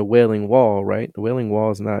considering the Wailing Wall, right, the Wailing Wall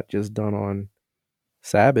is not just done on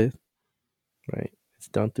Sabbath, right? It's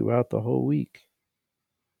done throughout the whole week.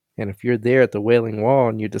 And if you're there at the Wailing Wall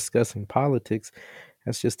and you're discussing politics,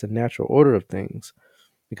 that's just the natural order of things,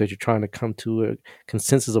 because you're trying to come to a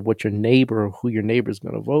consensus of what your neighbor or who your neighbor is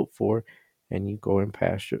going to vote for, and you go and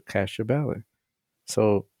cast your ballot.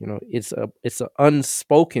 So, you know, it's an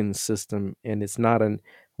unspoken system, and it's not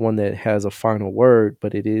one that has a final word,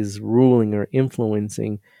 but it is ruling or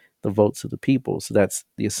influencing the votes of the people. So that's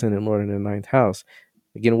the ascendant lord in the ninth house.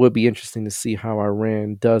 Again, it would be interesting to see how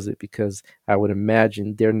Iran does it, because I would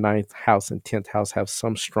imagine their ninth house and 10th house have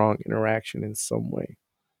some strong interaction in some way.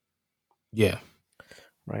 Yeah.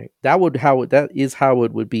 Right. That is how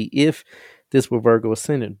it would be if this were Virgo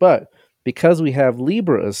ascendant. But because we have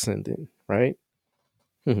Libra ascendant, right?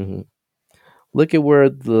 Look at where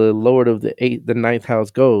the lord of the ninth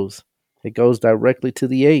house goes. It goes directly to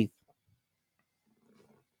the 8th.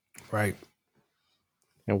 Right.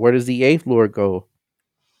 And where does the 8th lord go?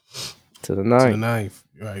 To the 9th. To the 9th.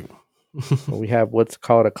 Right. So we have what's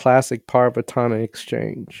called a classic Parvatana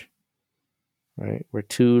exchange, right, where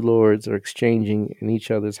two lords are exchanging in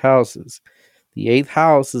each other's houses. The 8th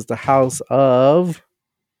house is the house of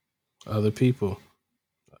other people's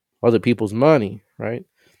money, right?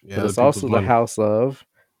 Yeah, but it's also the house of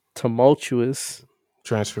tumultuous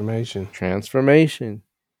transformation.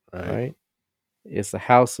 Right? It's the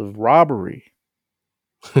house of robbery.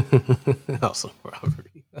 House of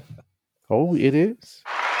robbery. Oh, it is.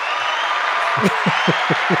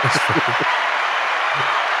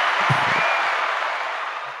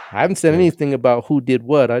 I haven't said anything about who did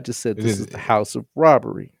what. I just said this is the house of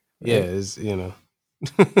robbery. Right? Yeah, it's, you know.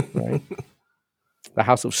 Right? The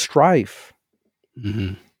house of strife.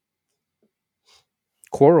 Mm-hmm.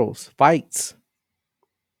 Quarrels, fights.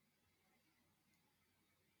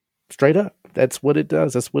 Straight up. That's what it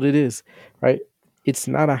does. That's what it is. Right? It's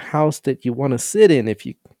not a house that you want to sit in. If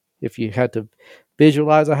you had to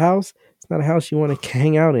visualize a house, it's not a house you want to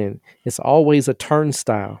hang out in. It's always a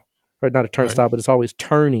turnstile. Or not a turnstile, right, but it's always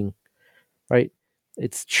turning. Right?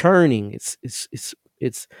 It's churning. It's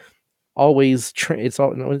always it's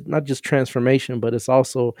not just transformation, but it's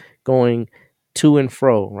also going to and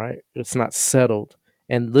fro, right? It's not settled.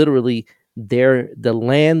 And literally the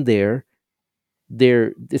land there,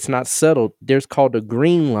 it's not settled. There's called a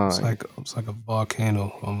green line. It's like a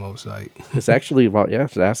volcano almost. Like It's actually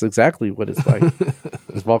that's exactly what it's like.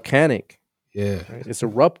 It's volcanic. Yeah. Right? It's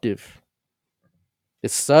eruptive.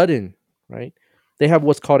 It's sudden, right? They have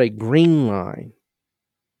what's called a green line.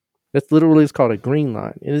 That's literally it's called a green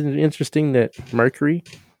line. Isn't it interesting that Mercury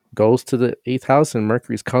goes to the 8th house and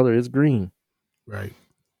Mercury's color is green? Right.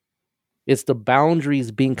 It's the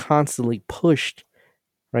boundaries being constantly pushed,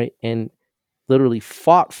 right? And literally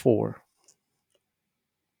fought for.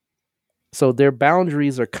 So their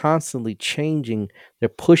boundaries are constantly changing. They're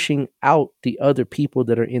pushing out the other people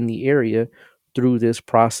that are in the area through this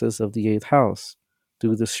process of the 8th house,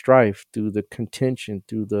 through the strife, through the contention,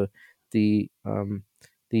 through the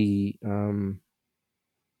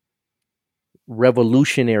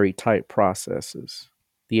revolutionary type processes.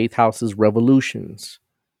 The 8th house is revolutions.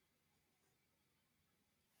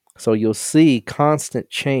 So you'll see constant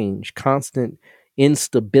change, constant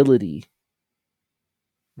instability,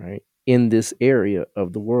 right, in this area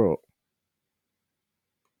of the world.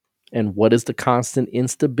 And what is the constant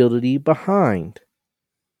instability behind?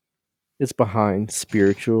 It's behind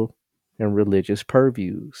spiritual and religious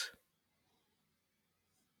purviews,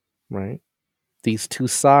 right? These two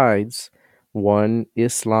sides, one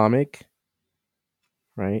Islamic,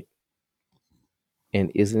 right? And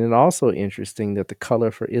isn't it also interesting that the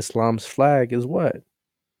color for Islam's flag is what?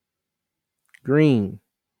 Green,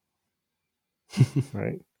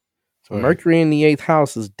 right? So Right. Mercury in the 8th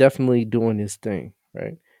house is definitely doing his thing,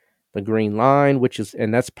 right? The green line,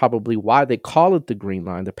 and that's probably why they call it the green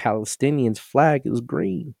line. The Palestinians' flag is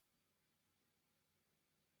green,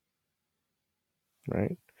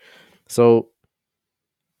 right? So,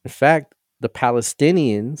 in fact, the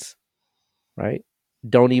Palestinians, right,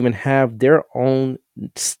 don't even have their own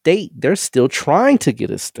state. They're still trying to get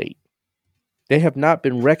a state. They have not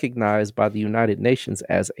been recognized by the United Nations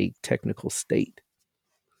as a technical state.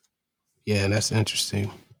 Yeah, and that's interesting.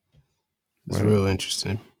 It's Right. real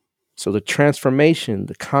interesting. So the transformation,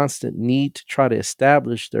 the constant need to try to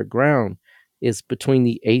establish their ground is between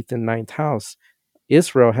the 8th and 9th house.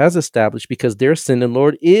 Israel has established because their ascendant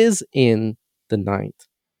Lord is in the 9th.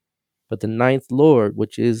 But the 9th Lord,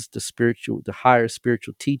 which is the higher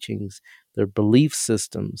spiritual teachings, their belief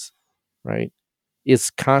systems, right,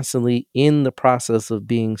 is constantly in the process of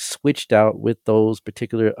being switched out with those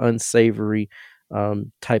particular unsavory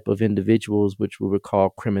type of individuals, which we would call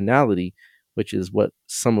criminality, which is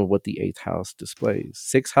some of what the 8th house displays.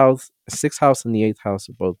 Sixth house and the 8th house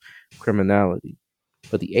are both criminality.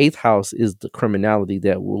 But the 8th house is the criminality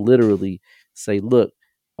that will literally say, look,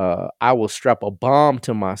 I will strap a bomb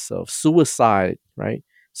to myself. Suicide, right?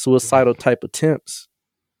 Suicidal type attempts.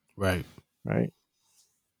 Right. Right.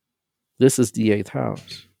 This is the 8th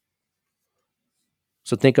house.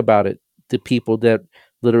 So think about it. The people that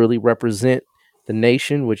literally represent the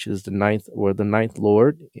nation, which is the 9th or the 9th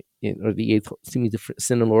Lord, or the 8th, the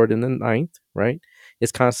Ascendant Lord in the 9th, right?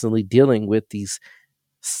 Is constantly dealing with these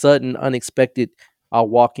sudden, unexpected, I'll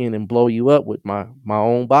walk in and blow you up with my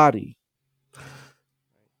own body.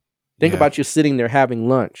 Think about you sitting there having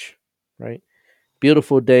lunch, right?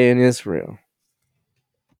 Beautiful day in Israel.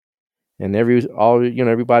 And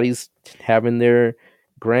everybody's having their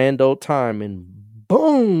grand old time, and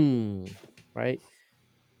boom, right?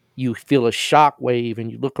 You feel a shock wave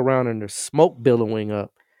and you look around and there's smoke billowing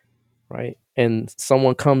up, right? And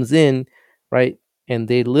someone comes in, right? And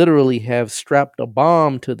they literally have strapped a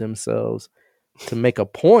bomb to themselves to make a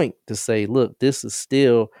point to say, look, this is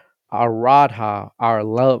still our Radha, our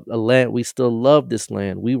love, a land. We still love this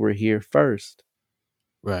land. We were here first.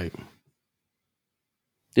 Right.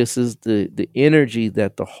 This is the energy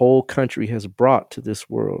that the whole country has brought to this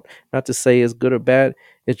world. Not to say it's good or bad.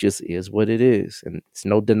 It just is what it is. And it's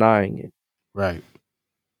no denying it. Right.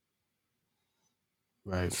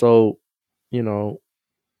 Right. So,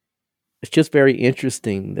 it's just very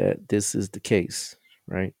interesting that this is the case,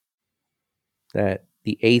 right? That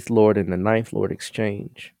the 8th Lord and the 9th Lord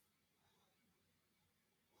exchange.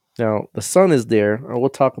 Now, the sun is there, and we'll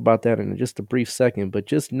talk about that in just a brief second, but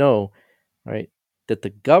just know, right, that the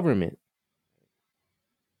government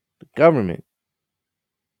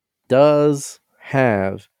does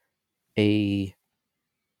have a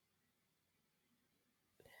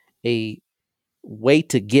way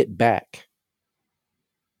to get back.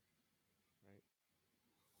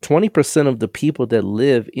 20% of the people that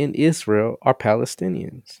live in Israel are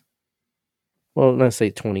Palestinians. Well, let's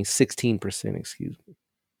say 16%, excuse me.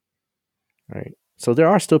 Right. So there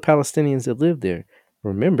are still Palestinians that live there.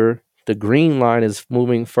 Remember, the green line is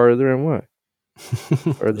moving further and what?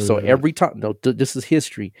 So every time, no, this is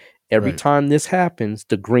history. Every Right. time this happens,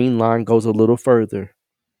 the green line goes a little further.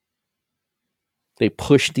 They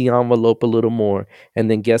push the envelope a little more. And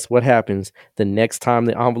then guess what happens? The next time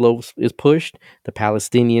the envelope is pushed, the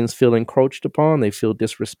Palestinians feel encroached upon. They feel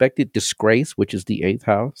disrespected, disgraced, which is the 8th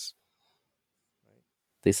house.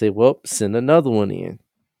 They say, well, send another one in.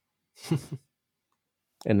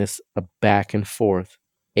 And it's a back and forth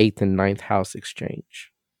 8th and 9th house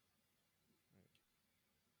exchange.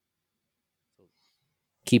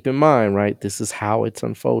 Keep in mind, right? This is how it's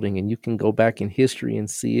unfolding. And you can go back in history and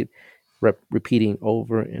see it repeating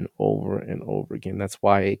over and over and over again. That's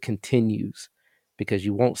why it continues, because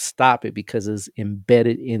you won't stop it, because it's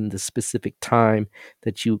embedded in the specific time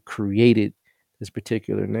that you created this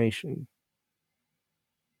particular nation.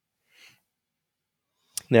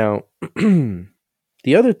 Now,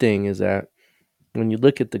 the other thing is that when you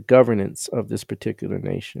look at the governance of this particular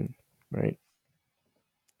nation, right?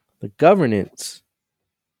 The governance,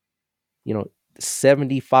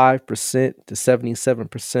 75% to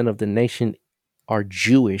 77% of the nation are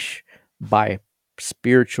Jewish by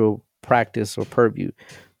spiritual practice or purview.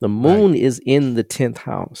 The moon is in the 10th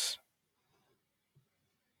house,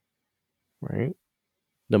 right?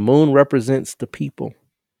 The moon represents the people.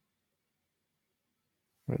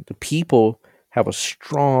 Right? The people have a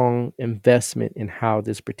strong investment in how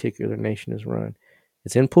this particular nation is run.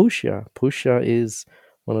 It's in Pusha. Pusha is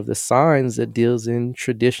one of the signs that deals in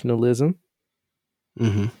traditionalism.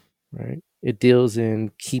 Mm-hmm. Right? It deals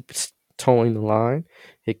in keeps towing the line.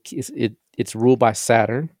 It's ruled by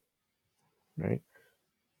Saturn, right?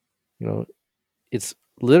 It's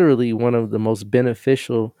literally one of the most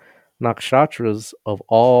beneficial nakshatras of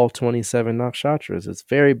all 27 nakshatras. It's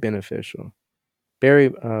very beneficial. Very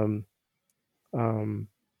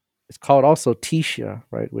it's called also Tisha,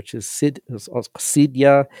 right? Which is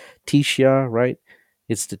Sidya, Tisha, right?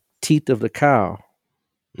 It's the teeth of the cow.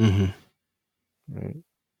 Mm-hmm. Right?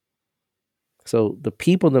 So the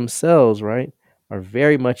people themselves, right, are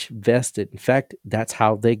very much vested. In fact, that's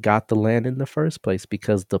how they got the land in the first place,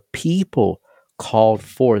 because the people called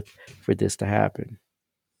forth for this to happen.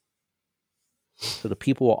 So the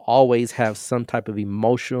people will always have some type of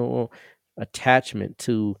emotional attachment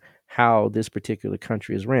to how this particular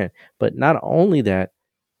country is ran. But not only that,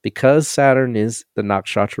 because Saturn is the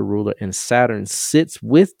nakshatra ruler and Saturn sits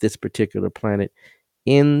with this particular planet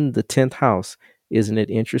in the 10th house, isn't it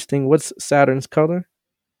interesting? What's Saturn's color?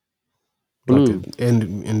 Blue. Like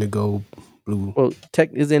indigo blue. Well, tech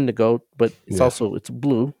is indigo, but it's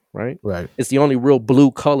blue, right? Right. It's the only real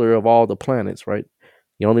blue color of all the planets, right?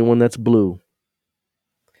 The only one that's blue.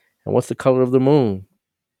 And what's the color of the moon?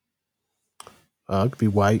 It could be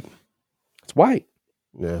white. It's white.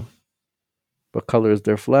 Yeah. What color is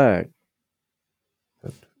their flag?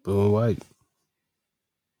 Blue and white.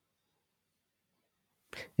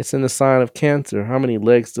 It's in the sign of Cancer. How many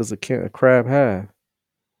legs does a crab have?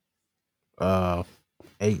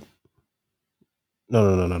 8.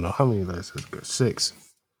 No. How many legs is it? 6.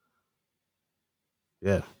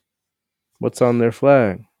 Yeah. What's on their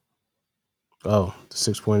flag? Oh, the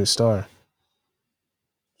 6-pointed star.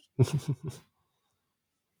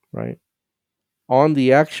 Right. On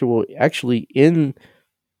the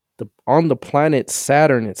on the planet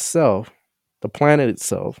Saturn itself, the planet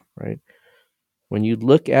itself, right? When you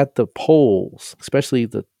look at the poles, especially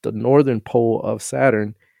the northern pole of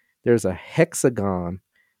Saturn, there's a hexagon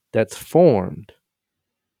that's formed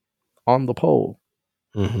on the pole.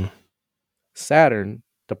 Mm-hmm. Saturn,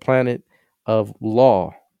 the planet of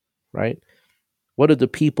law, right? What is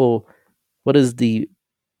the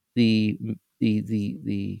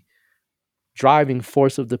driving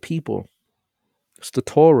force of the people? It's the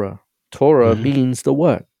Torah. Torah means the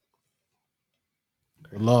what?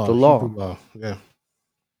 The law. The law. Hebrew law. Yeah.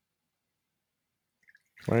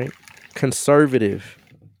 Right? Conservative,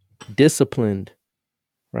 disciplined,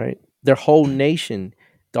 right? The whole nation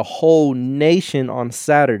on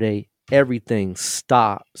Saturday, everything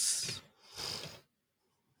stops.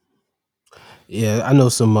 Yeah, I know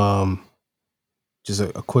some just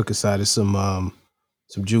a quick aside, there's some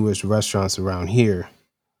Jewish restaurants around here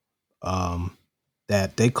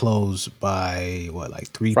that they close by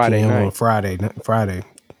 3 Friday p.m. night. on Friday, and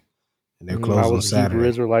they're closed on Saturday. I was Hebrew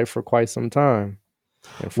Israelite for quite some time,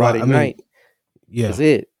 and Friday night is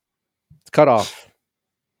it. It's cut off.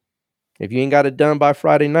 If you ain't got it done by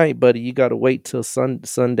Friday night, buddy, you got to wait till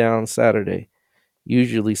sundown Saturday,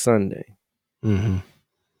 usually Sunday. Mm-hmm.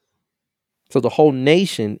 So the whole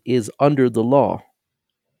nation is under the law.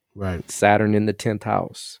 Right. Saturn in the 10th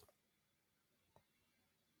house.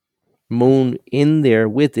 Moon in there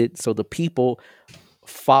with it, so the people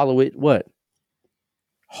follow it. What?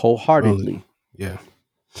 wholeheartedly. Yeah.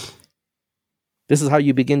 This is how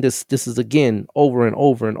you begin this. This is again over and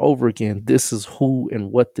over and over again. This is who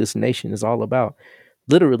and what this nation is all about.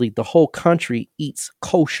 Literally, the whole country eats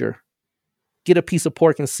kosher. Get a piece of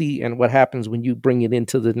pork and see, and what happens when you bring it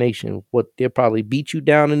into the nation. What they'll probably beat you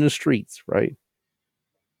down in the streets, right?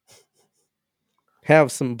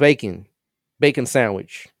 Have some bacon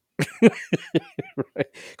sandwich. Right?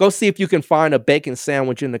 Go see if you can find a bacon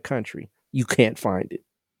sandwich in the country. You can't find it.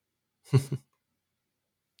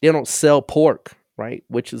 They don't sell pork, right?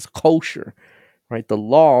 Which is kosher, right? The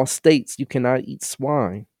law states you cannot eat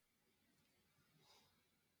swine.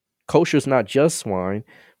 Kosher is not just swine,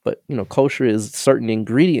 but kosher is certain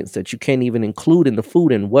ingredients that you can't even include in the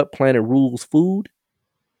food. And what planet rules food?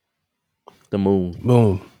 The moon.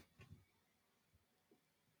 Boom.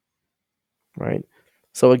 Right.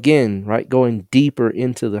 So again, right, going deeper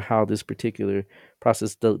into how this particular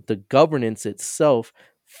process, the governance itself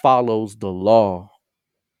follows the law.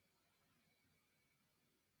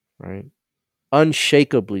 Right.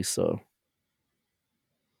 Unshakably so.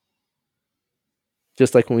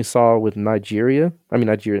 Just like when we saw with Ghana,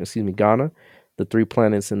 the 3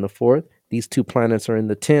 planets in the 4th. These 2 planets are in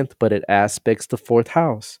the 10th, but it aspects the 4th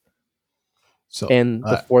house. So, and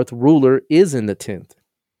the 4th ruler is in the 10th.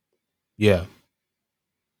 Yeah.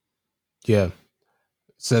 Yeah. It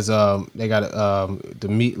says they got the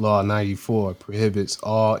meat law 94 prohibits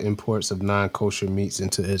all imports of non-kosher meats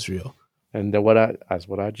into Israel. And then that's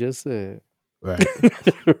what I just said. Right.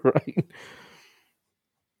 Right.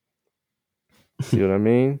 See what I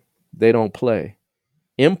mean? They don't play.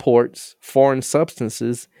 Imports, foreign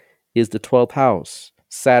substances, is the 12th house.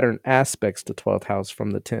 Saturn aspects the 12th house from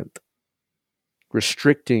the 10th,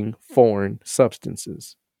 restricting foreign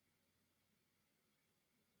substances.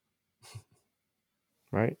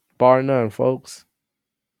 Right? Bar none, folks.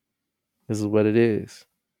 This is what it is.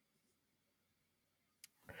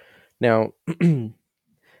 Now, the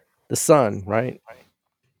sun, right?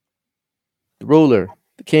 The ruler,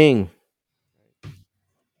 the king,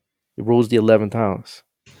 it rules the 11th house.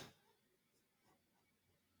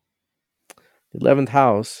 The 11th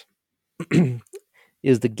house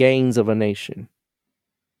is the gains of a nation.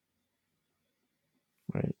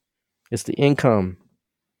 Right? It's the income.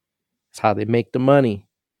 It's how they make the money.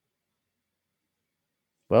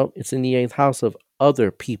 Well, it's in the 8th house of other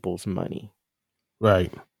people's money.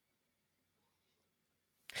 Right.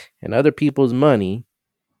 And other people's money.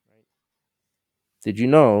 Did you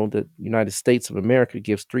know that the United States of America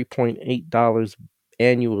gives $3.8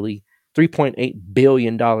 annually, $3.8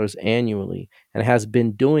 billion annually, and has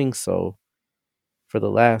been doing so for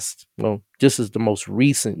the last, just as the most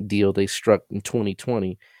recent deal they struck in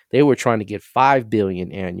 2020. They were trying to get $5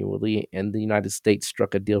 billion annually, and the United States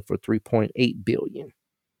struck a deal for $3.8 billion.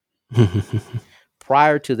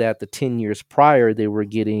 Prior to that, the 10 years prior, they were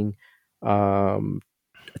getting, I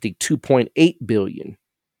think, $2.8 billion.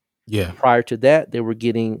 Yeah. Prior to that, they were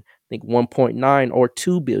getting, I think, 1.9 or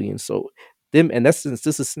 2 billion. So this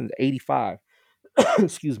is since 85.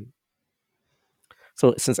 Excuse me.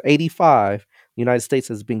 So since 85, the United States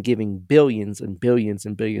has been giving billions and billions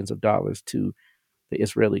and billions of dollars to the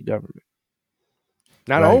Israeli government.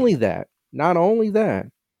 Not only that.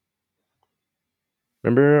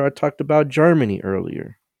 Remember I talked about Germany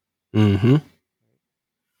earlier. Mm-hmm.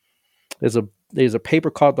 There's a paper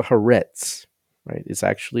called the Haaretz. Right, it's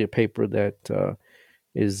actually a paper that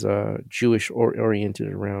is Jewish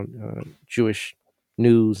oriented around Jewish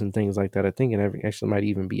news and things like that. I think it actually might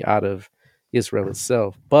even be out of Israel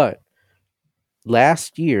itself. But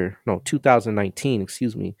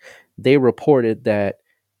 2019, they reported that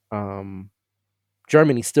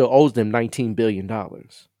Germany still owes them $19 billion.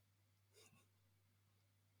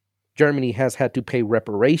 Germany has had to pay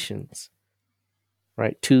reparations,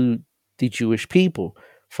 right, to the Jewish people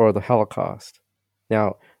for the Holocaust.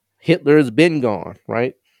 Now, Hitler has been gone,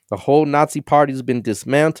 right? The whole Nazi party has been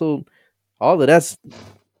dismantled. All of that's,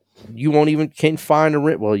 can't find you can find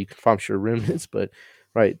remnants, but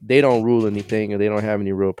right, they don't rule anything and they don't have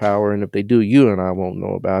any real power. And if they do, you and I won't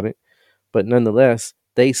know about it. But nonetheless,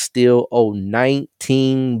 they still owe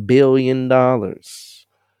 $19 billion. The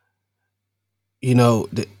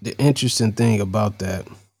interesting thing about that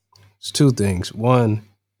is 2 things. One,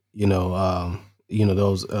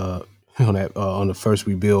 those on the First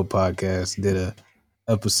Rebuild podcast did a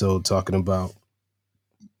episode talking about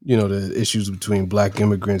the issues between Black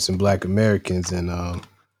immigrants and Black Americans, and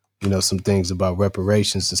some things about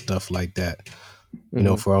reparations and stuff like that.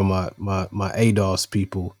 For all my ADOS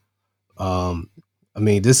people,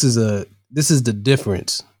 this is the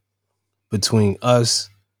difference between us,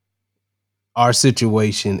 our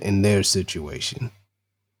situation, and their situation.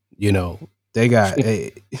 You know, they got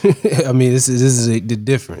I mean, this is the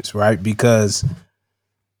difference, right? Because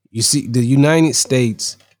you see, the United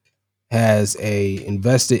States has a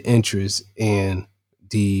invested interest in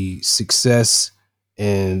the success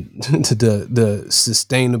and the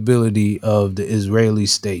sustainability of the Israeli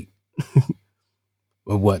state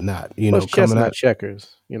or whatnot. You Well, know, it's coming chestnut out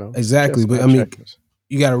checkers, you know. exactly. But I Chestnut mean, checkers.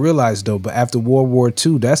 you got to realize though, but after World War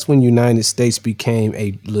II, that's when United States became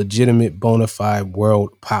a legitimate, bona fide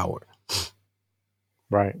world power.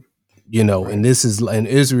 Right. You know, Right. and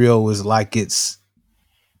Israel was like it's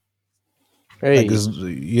Hey, like it's,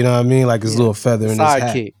 you know what I mean, like his little feather the in his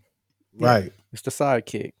hat, sidekick. Yeah, right? it's the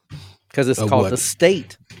sidekick because it's Of called what? the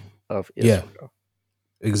state of Yeah. Israel.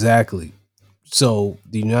 Exactly. So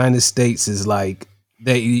the United States is like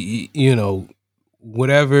they, you know,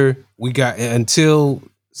 whatever we got until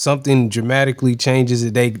something dramatically changes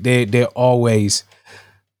it. They're always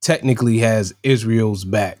technically has Israel's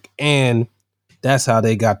back, and that's how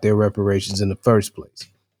they got their reparations in the first place.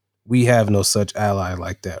 We have no such ally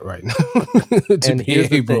like that right now. To And be here's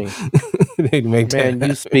the able thing. to make Man, that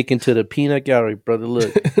you speaking to the peanut gallery, brother.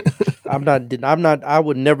 Look, I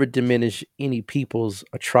would never diminish any people's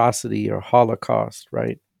atrocity or Holocaust,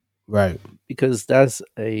 right? right. Because that's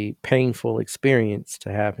a painful experience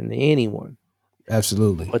to happen to anyone.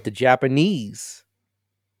 Absolutely. But the Japanese,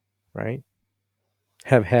 right,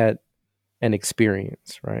 have had an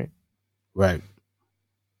experience, right? Right.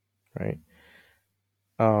 Right.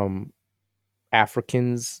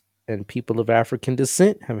 Africans and people of African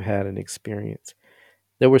descent have had an experience.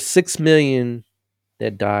 There were 6 million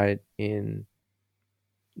that died in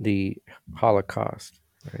the Holocaust,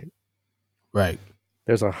 right? Right.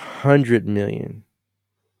 There's 100 million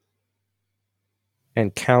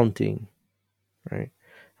and counting, right?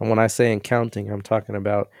 And when I say and counting, I'm talking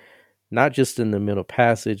about not just in the Middle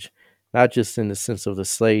Passage, not just in the sense of the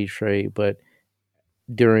slave trade, but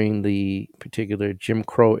during the particular Jim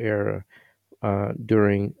Crow era,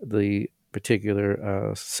 during the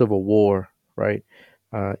particular Civil War, right?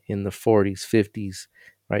 In the 40s, 50s,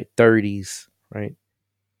 right? 30s, right?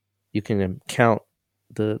 You can count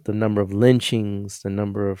the number of lynchings, the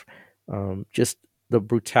number of just the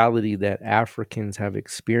brutality that Africans have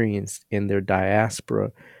experienced in their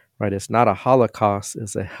diaspora, right? It's not a Holocaust,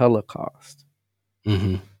 it's a Holocaust,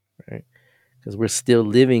 Mm-hmm. right? Because we're still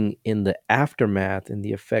living in the aftermath and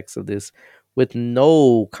the effects of this with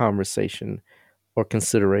no conversation or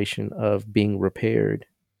consideration of being repaired,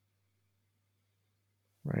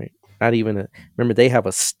 right? Not even remember, they have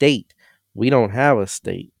a state. We don't have a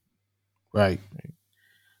state. Right.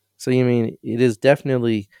 So, you mean it is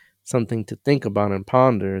definitely something to think about and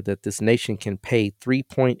ponder that this nation can pay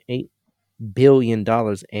 $3.8 billion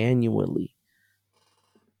annually,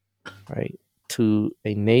 right, to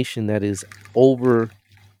a nation that is overseas.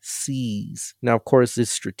 Now, of course,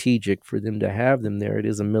 it's strategic for them to have them there. It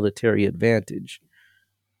is a military advantage,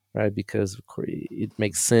 right? Because of course, it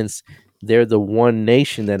makes sense. They're the one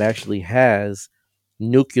nation that actually has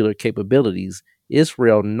nuclear capabilities.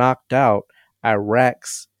 Israel knocked out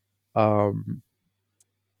Iraq's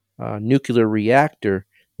nuclear reactor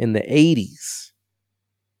in the 80s.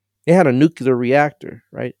 They had a nuclear reactor,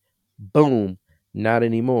 right? Boom, not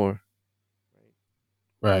anymore.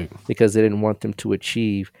 Right. Because they didn't want them to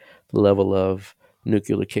achieve the level of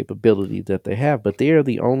nuclear capability that they have. But they are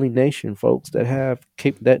the only nation, folks, that have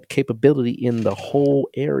that capability in the whole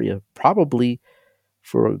area. Probably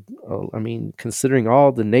for, considering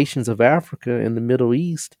all the nations of Africa and the Middle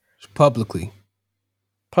East. Publicly,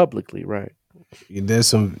 right? There's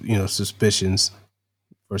some, suspicions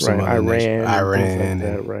for some Right, other nations, Iran and things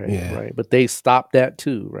like that, right, right. But they stopped that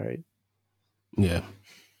too, right? Yeah.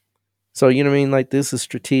 So, you know what I mean? Like, this is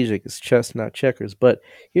strategic. It's chess, not checkers. But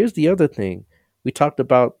here's the other thing. We talked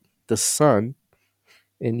about the sun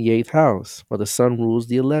in the 8th house. Well, the sun rules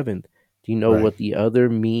the 11th. Do you know what the other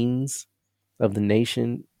means of the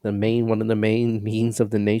nation, one of the main means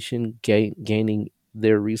of the nation gaining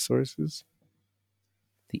their resources?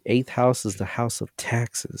 The 8th house is the house of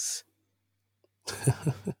taxes.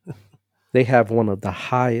 They have one of the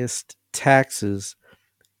highest taxes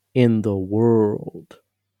in the world.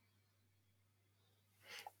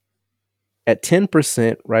 At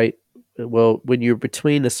 10%, right? Well, when you're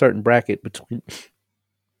between a certain bracket,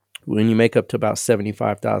 when you make up to about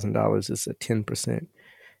 $75,000, it's at 10%.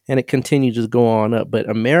 And it continues to go on up. But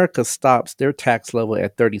America stops their tax level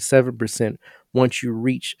at 37% once you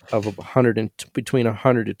reach between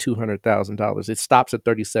 $100,000 to $200,000. It stops at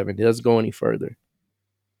 37. It doesn't go any further.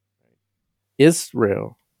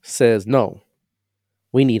 Israel says, no,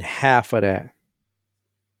 we need half of that.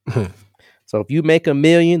 So if you make $1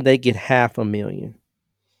 million, they get $500,000.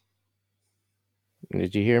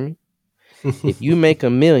 Did you hear me? If you make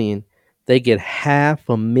 $1 million, they get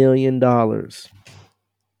 $500,000.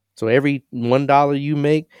 So every $1 you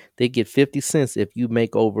make, they get 50 cents if you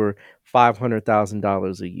make over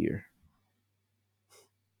 $500,000 a year.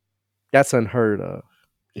 That's unheard of.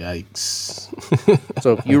 Yikes.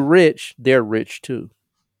 So if you're rich, they're rich too.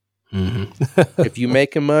 Mm-hmm. If you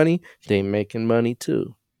making money, they making money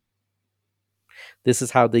too. This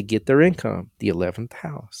is how they get their income, the 11th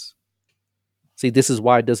house. See, this is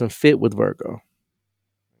why it doesn't fit with Virgo.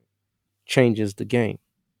 Changes the game.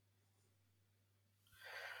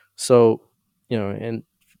 So, and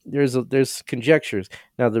there's conjectures.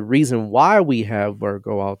 Now, the reason why we have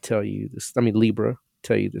Virgo, I'll tell you this. I mean, Libra,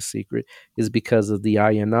 tell you the secret, is because of the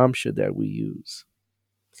Ayanamsha that we use.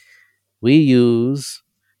 We use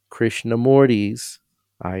Krishnamurti's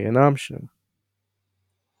Ayanamsha.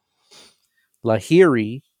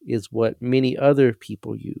 Lahiri is what many other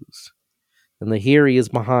people use. And Lahiri is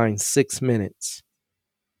behind 6 minutes.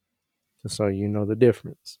 Just so you know the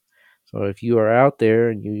difference. So if you are out there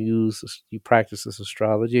and you practice this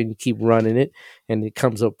astrology and you keep running it and it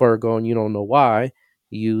comes up Virgo and you don't know why,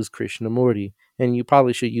 you use Krishnamurti. And you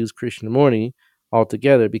probably should use Krishnamurti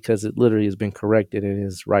altogether because it literally has been corrected and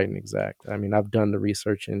is right and exact. I mean, I've done the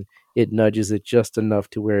research and it nudges it just enough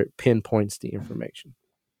to where it pinpoints the information.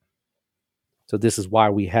 So this is why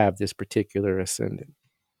we have this particular ascendant.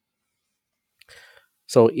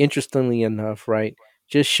 So interestingly enough, right,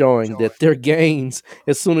 just showing that their gains,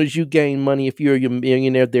 as soon as you gain money, if you're a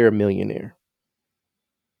millionaire, they're a millionaire,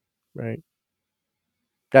 right?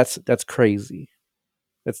 That's crazy.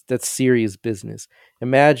 That's serious business.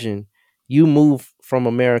 Imagine you move from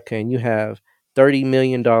America and you have $30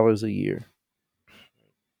 million a year.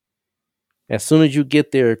 As soon as you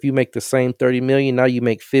get there, if you make the same 30 million, now you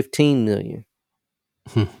make 15 million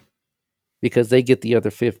because they get the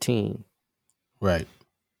other 15. Right.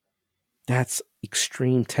 That's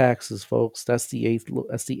extreme taxes, folks. That's the eighth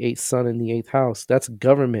sun in the eighth house. That's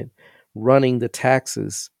government running the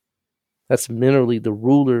taxes. That's literally the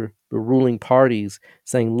ruling parties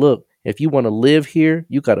saying, look, if you want to live here,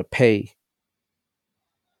 you got to pay.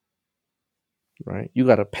 Right? You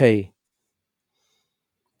got to pay.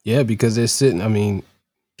 Yeah, because they're sitting, I mean,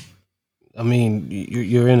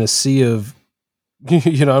 you're in a sea of,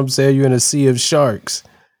 you know what I'm saying? You're in a sea of sharks.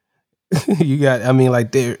 You got, I mean,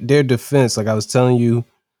 like their defense, like I was telling you,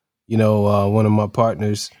 one of my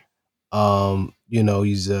partners,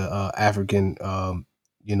 he's a African,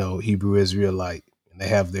 Hebrew Israelite, and they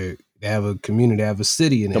have a community, they have a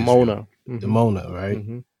city in Dimona. Israel, Dimona, right?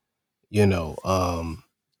 Mm-hmm.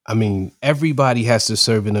 I mean, everybody has to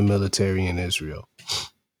serve in the military in Israel.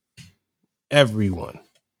 Everyone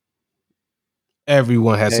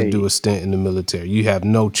has to do a stint in the military. You have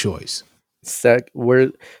no choice.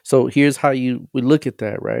 So here's how we look at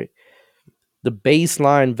that, right? The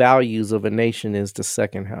baseline values of a nation is the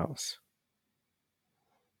second house.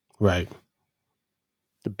 Right.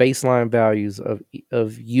 The baseline values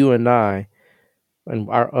of you and I and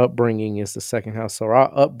our upbringing is the second house. So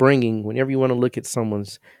our upbringing, whenever you want to look at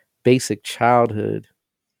someone's basic childhood,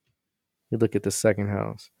 you look at the second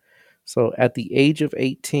house. So at the age of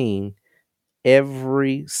 18,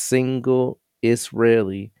 every single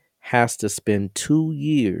Israeli has to spend 2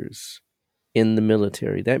 years in the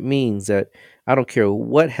military. That means that I don't care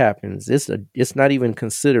what happens. It's not even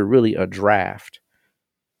considered really a draft.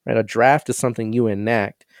 Right? A draft is something you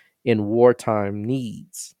enact in wartime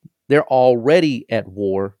needs. They're already at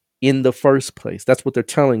war in the first place. That's what they're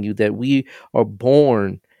telling you, that we are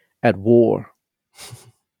born at war.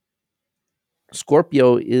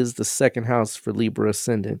 Scorpio is the second house for Libra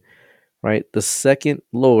ascendant, right? The second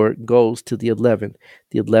lord goes to the 11th.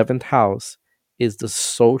 The 11th house is the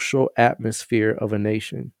social atmosphere of a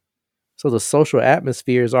nation. So the social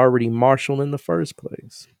atmosphere is already martial in the first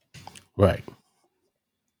place. Right.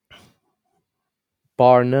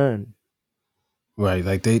 Bar none. Right.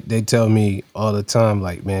 Like they tell me all the time,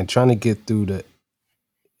 like, man, trying to get through the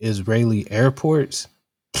Israeli airports,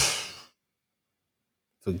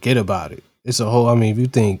 forget about it. It's a whole, I mean, if you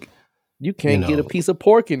think you can't get a piece of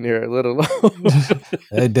pork in there, let alone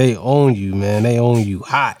they own you, man. They own you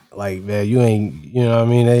hot. Like, man, you ain't, you know what I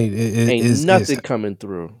mean? Ain't nothing coming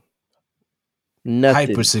through. Nothing.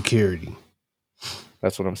 Hyper security.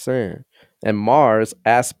 That's what I'm saying. And Mars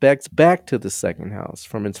aspects back to the second house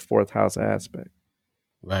from its fourth house aspect.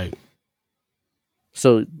 Right.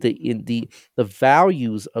 So the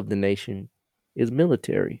values of the nation is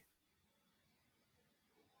military.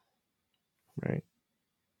 Right.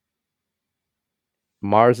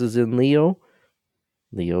 Mars is in Leo.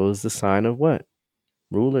 Leo is the sign of what?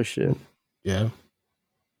 Rulership. Yeah.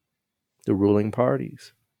 the ruling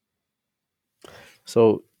parties.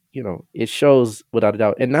 So, it shows without a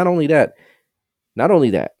doubt. And not only that,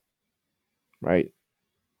 right?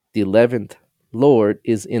 The 11th Lord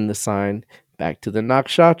is in the sign, back to the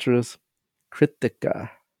nakshatras, Kritika,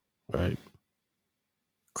 Right.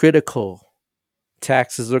 critical.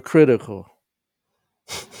 Taxes are critical.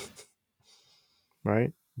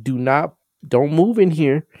 Right? Don't move in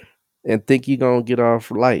here and think you're going to get off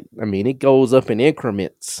light. I mean, it goes up in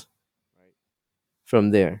increments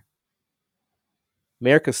from there.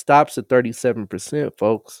 America stops at 37%,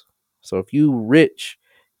 folks. So if you rich,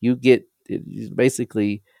 you get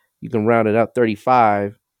basically, you can round it out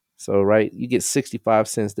 35. So, right, you get 65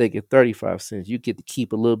 cents, they get 35 cents. You get to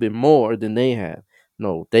keep a little bit more than they have.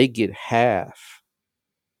 No, they get half.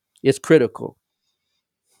 It's critical.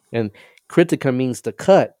 And critica means to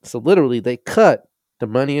cut. So literally they cut the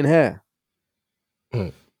money in half.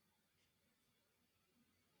 I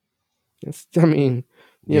mean,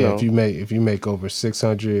 you know, if you make over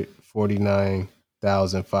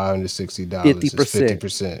 $649,560, it's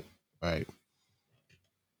 50%. Right.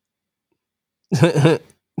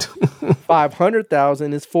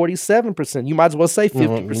 500,000 is 47%. You might as well say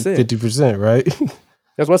 50%. 50%, right?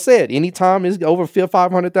 That's what I said. Anytime it's over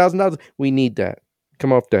 $500,000, we need that.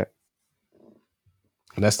 Come off that.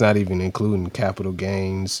 And that's not even including capital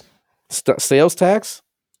gains, sales tax.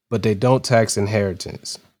 But they don't tax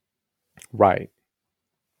inheritance. Right.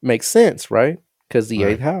 Makes sense, right? Because the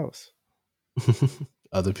eighth house.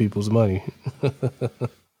 Other people's money.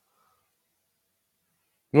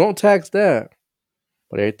 We won't tax that.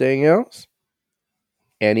 But everything else,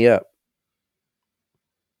 ante up.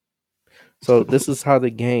 So this is how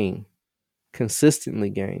they gain. Consistently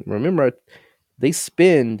gain. Remember, they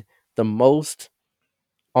spend the most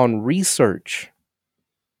on research.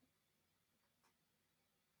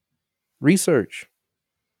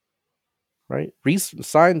 Right?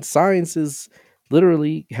 Science is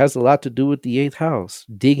literally has a lot to do with the eighth house.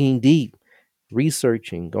 Digging deep,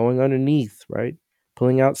 researching, going underneath, right?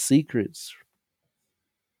 Pulling out secrets.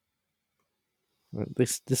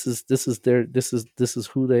 This is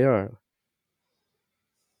who they are.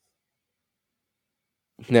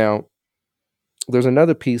 Now, there's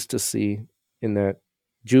another piece to see in that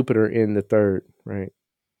Jupiter in the third, right?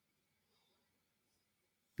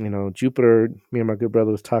 Jupiter, me and my good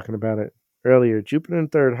brother was talking about it earlier. Jupiter in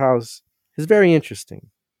third house is very interesting.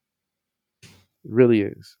 It really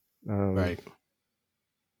is. Right.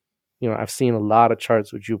 I've seen a lot of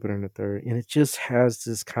charts with Jupiter in the third, and it just has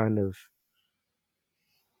this kind of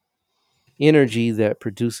energy that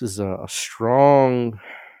produces a strong,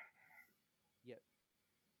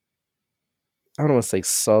 I don't want to say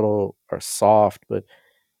subtle or soft, but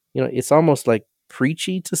it's almost like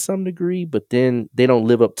preachy to some degree, but then they don't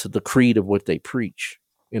live up to the creed of what they preach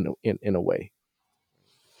in a way.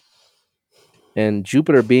 And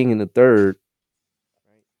Jupiter being in the third,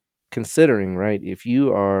 considering, right, if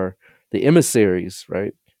you are the emissaries,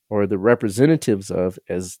 right, or the representatives of,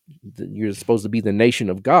 you're supposed to be the nation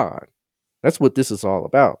of God. That's what this is all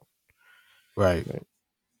about. Right. It's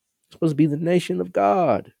supposed to be the nation of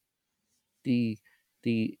God. The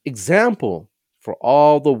example for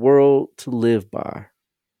all the world to live by.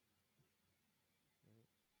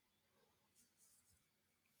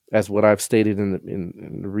 As what I've stated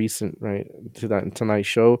in the recent, right, tonight's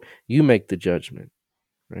show, you make the judgment,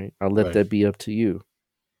 right? I'll let that be up to you,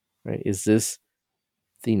 right? Is this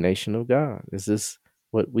the nation of God? Is this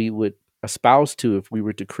what we would espouse to if we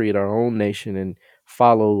were to create our own nation and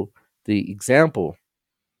follow the example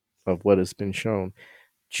of what has been shown?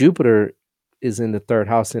 Jupiter is in the third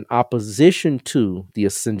house in opposition to the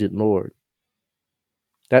ascendant Lord.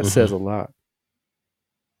 That says a lot.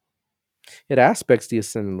 It aspects the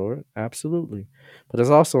ascendant Lord, absolutely. But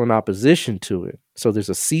there's also an opposition to it. So there's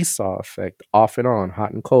a seesaw effect, off and on,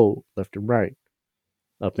 hot and cold, left and right,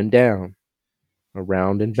 up and down,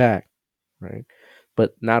 around and back, right?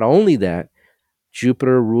 But not only that,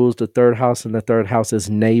 Jupiter rules the third house, and the third house is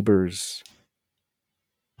neighbors.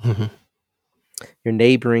 Your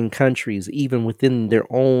neighboring countries, even within their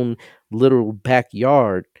own literal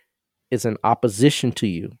backyard, is an opposition to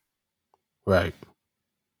you. Right.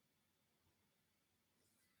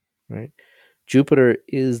 Right. Jupiter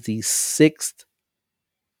is the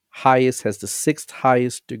has the sixth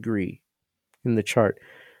highest degree in the chart.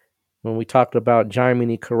 When we talked about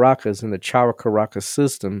Jaimini Karakas in the Chakrakaraka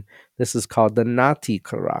system, this is called the Nati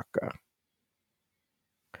Karaka.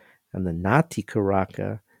 And the Nati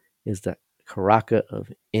Karaka is the Karaka of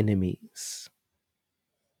enemies.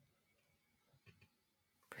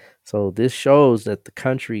 So this shows that the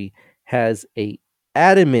country has a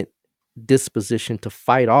adamant disposition to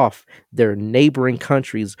fight off their neighboring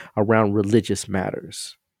countries around religious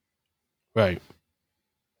matters. Right.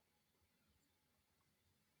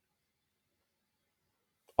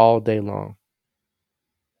 All day long.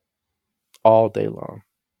 All day long.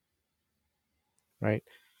 Right?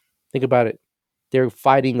 Think about it. They're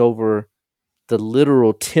fighting over the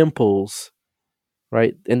literal temples,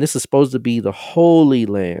 right? And this is supposed to be the Holy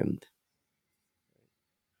Land.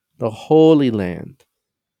 The Holy Land.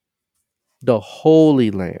 The Holy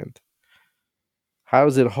Land. How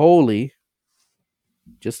is it holy?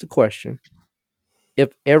 Just a question. If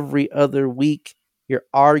every other week you're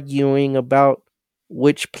arguing about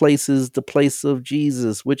which place is the place of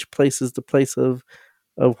Jesus, which place is the place of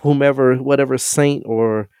whomever, whatever saint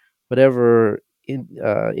or whatever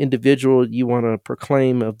individual you want to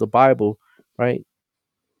proclaim of the Bible, right?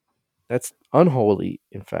 That's unholy,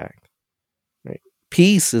 in fact. Right?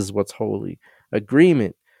 Peace is what's holy.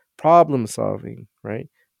 Agreement, problem solving, right?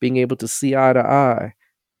 Being able to see eye to eye.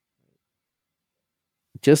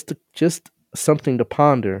 Just something to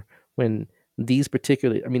ponder when these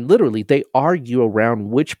particular, I mean, literally, they argue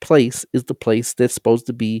around which place is the place that's supposed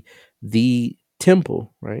to be the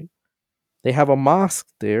temple, right? They have a mosque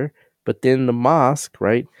there, but then the mosque,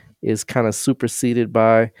 right, is kind of superseded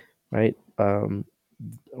by, right,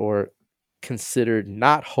 or considered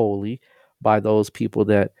not holy by those people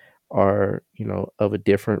that are, of a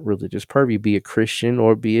different religious purview, be it Christian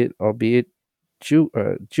or be it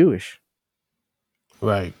Jewish.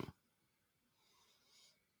 Right.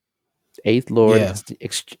 Eighth Lord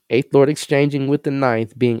exchanging with the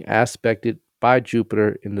ninth, being aspected by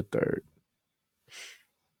Jupiter in the third.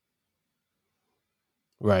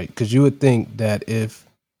 Right. Because you would think that if,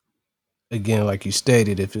 again, like you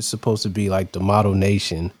stated, if it's supposed to be like the model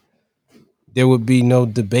nation, there would be no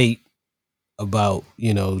debate about,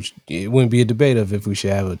 it wouldn't be a debate of if we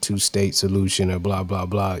should have a 2-state solution or blah, blah,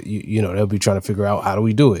 blah. They'll be trying to figure out how do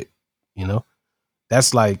we do it.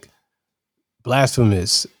 That's like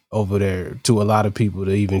blasphemous over there to a lot of people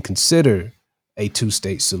to even consider a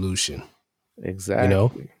 2-state solution.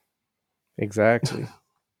 Exactly. Exactly.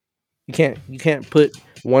 You can't put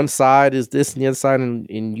one side is this and the other side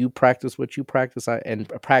and you practice what you practice and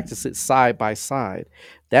practice it side by side.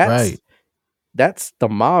 That's the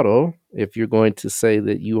model. If you're going to say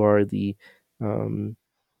that you are the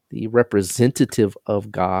representative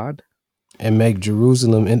of God, and make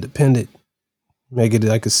Jerusalem independent, make it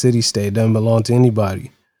like a city state, doesn't belong to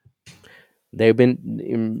anybody. I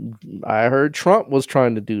heard Trump was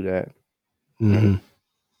trying to do that. Mm-hmm.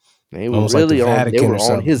 They were really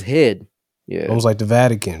on his head. Yeah, almost like the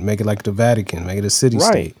Vatican. Make it like the Vatican. Make it a city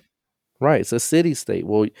state. Right, it's a city state.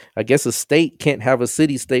 Well, I guess a state can't have a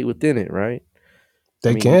city state within it, right?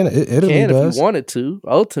 They can. Italy can does. If you wanted to,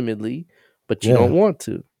 ultimately, but you don't want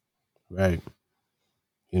to. Right.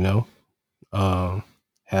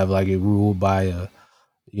 Have like it ruled by a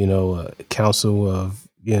council of,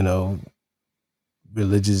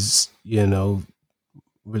 religious,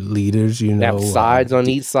 leaders, have sides on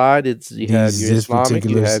each side. You have your Islamic,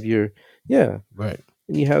 you have your, right.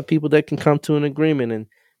 And you have people that can come to an agreement and,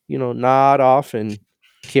 nod off and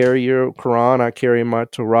carry your Quran, I carry my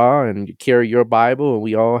Torah, and you carry your Bible, and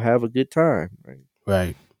we all have a good time.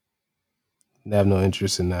 Right. They have no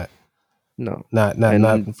interest in that. No.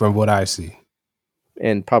 Not from what I see.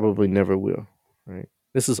 And probably never will. Right.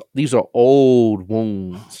 These are old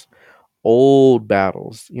wounds, old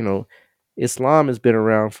battles. Islam has been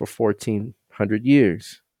around for 1,400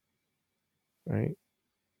 years. Right.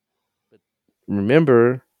 But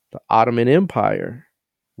remember, the Ottoman Empire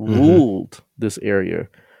ruled this area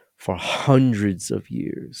for hundreds of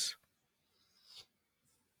years.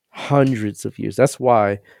 Hundreds of years. That's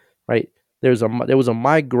why, right, there was a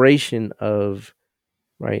migration of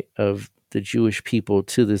the Jewish people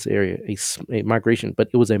to this area, a migration, but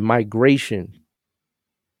it was a migration.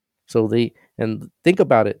 So think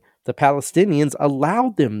about it, the Palestinians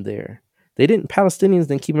allowed them there. Palestinians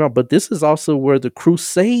didn't keep them out, but this is also where the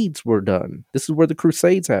Crusades were done. This is where the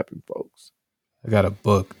Crusades happened, folks. I got a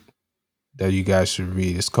book that you guys should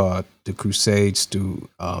read. It's called The Crusades Through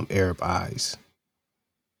Arab Eyes.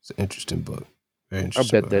 It's an interesting book. Very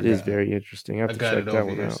interesting. I bet that is very interesting. I have to check that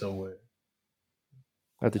one out. Somewhere.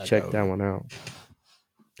 I have to check that one out.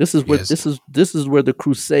 This is where this is where the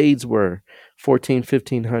Crusades were,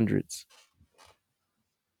 1500s.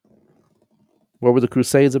 What were the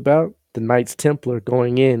Crusades about? The Knights Templar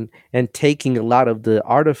going in and taking a lot of the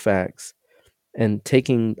artifacts and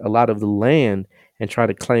taking a lot of the land and try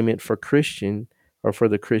to claim it for Christian or for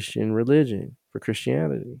the Christian religion, for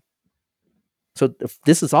Christianity. So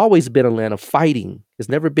this has always been a land of fighting. It's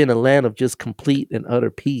never been a land of just complete and utter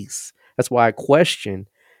peace. That's why I question,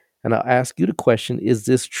 and I'll ask you the question: is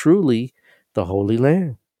this truly the Holy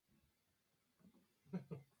Land?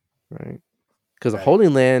 Right? Because the Holy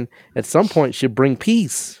Land at some point should bring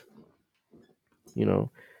peace.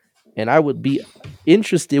 And I would be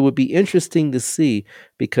interested. It would be interesting to see,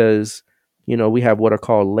 because we have what are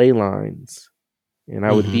called ley lines. And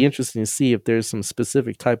I would be interested to see if there's some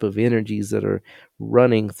specific type of energies that are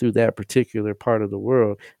running through that particular part of the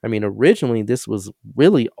world. I mean, originally this was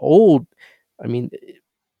really old. I mean,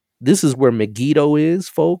 this is where Megiddo is,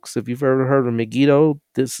 folks. If you've ever heard of Megiddo,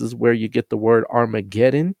 this is where you get the word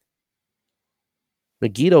Armageddon.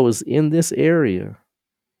 Megiddo is in this area,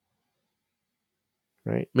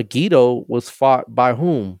 right? Megiddo was fought by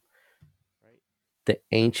whom? The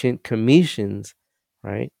ancient Cometians,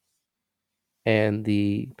 right? And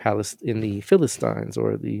the Philistines,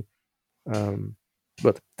 or the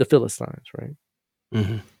Philistines, right?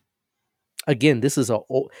 Mm-hmm. Again, this is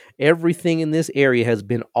everything in this area has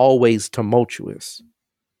been always tumultuous.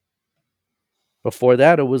 Before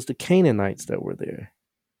that, it was the Canaanites that were there,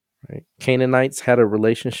 right? Canaanites had a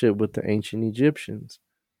relationship with the ancient Egyptians,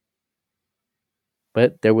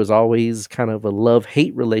 but there was always kind of a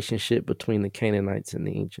love-hate relationship between the Canaanites and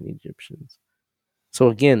the ancient Egyptians. So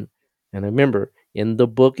again, and remember, in the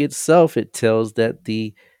book itself, it tells that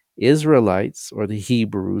the Israelites, or the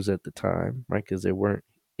Hebrews at the time, right, because they weren't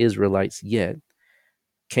Israelites yet,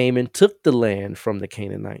 came and took the land from the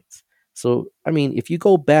Canaanites. So, I mean, if you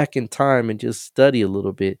go back in time and just study a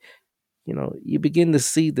little bit, you begin to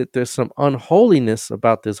see that there's some unholiness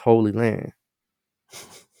about this holy land.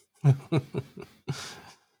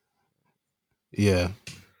 Yeah.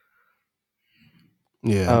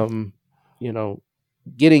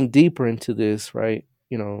 Getting deeper into this, right?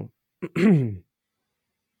 We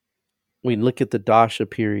look at the Dasha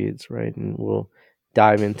periods, right? And we'll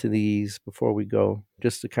dive into these before we go,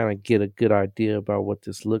 just to kind of get a good idea about what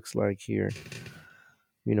this looks like here.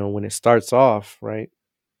 When it starts off, right?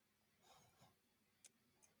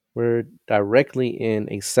 We're directly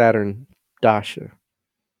in a Saturn Dasha,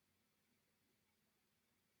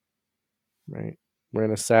 right? We're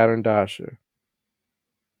in a Saturn Dasha.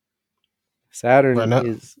 Saturn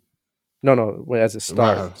is as it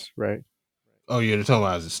starts, right? Oh, you're talking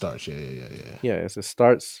about as it starts. Yeah. Yeah, as it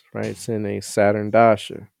starts, right? It's in a Saturn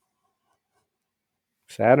Dasha.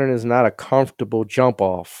 Saturn is not a comfortable jump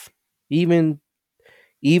off. Even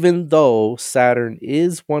though Saturn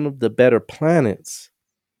is one of the better planets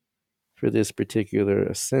for this particular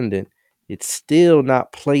ascendant, it's still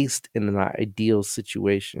not placed in an ideal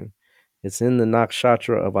situation. It's in the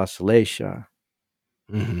nakshatra of Ashlesha.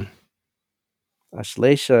 Mm-hmm.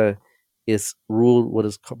 Ashlesha is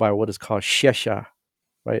ruled by what is called Shesha,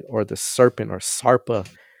 right? Or the serpent, or Sarpa.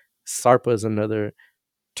 Sarpa is another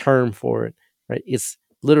term for it, right? It's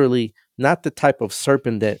literally not the type of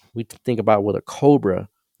serpent that we think about with a cobra,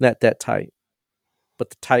 not that type, but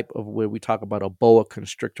the type of where we talk about a boa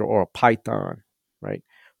constrictor or a python, right?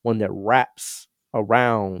 One that wraps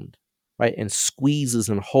around, right, and squeezes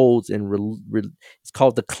and holds, and it's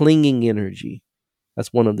called the clinging energy.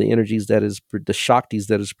 That's one of the energies that is the Shaktis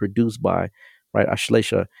that is produced by, right,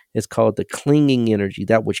 Ashlesha. It's called the clinging energy,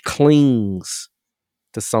 that which clings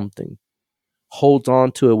to something, holds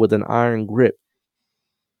on to it with an iron grip,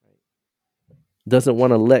 doesn't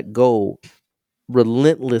want to let go.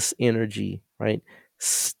 Relentless energy, right?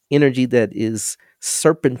 Energy that is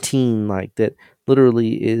serpentine, like that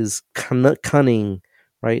literally is cunning,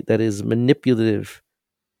 right? That is manipulative.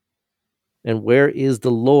 And where is the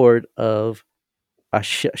Lord of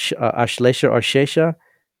Ashlesha or Shesha?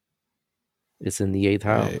 It's in the 8th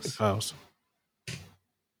house.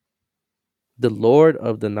 The Lord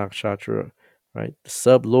of the nakshatra, right? The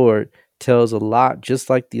sub-Lord tells a lot, just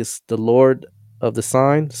like the Lord of the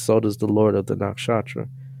sign, so does the Lord of the nakshatra.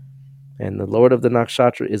 And the Lord of the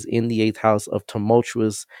nakshatra is in the 8th house of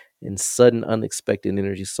tumultuous and sudden unexpected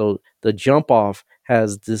energy. So the jump off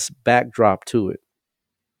has this backdrop to it.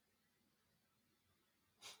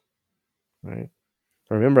 Right?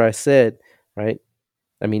 Remember I said, right?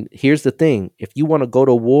 I mean, here's the thing. If you want to go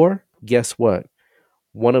to war, guess what?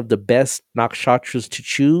 One of the best nakshatras to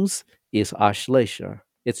choose is Ashlesha.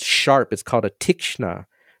 It's sharp. It's called a Tikshna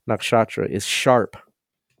nakshatra. It's sharp.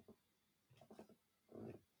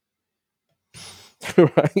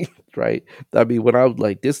 right. I mean, when I was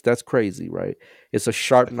like this, that's crazy, right? It's a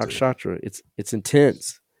sharp nakshatra. It's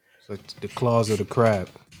intense. It's like the claws of the crab.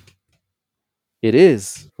 It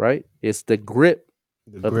is, right? It's the grip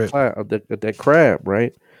of that crab,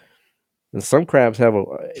 right? And some crabs have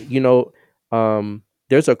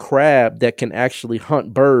there's a crab that can actually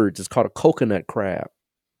hunt birds. It's called a coconut crab.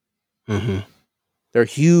 Mm-hmm. They're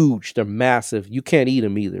huge. They're massive. You can't eat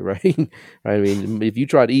them either, right? I mean, if you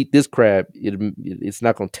try to eat this crab, it's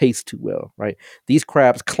not going to taste too well, right? These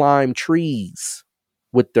crabs climb trees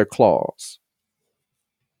with their claws.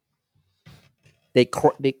 They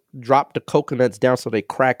drop the coconuts down so they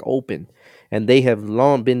crack open, and they have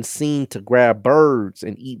long been seen to grab birds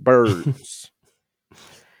and eat birds.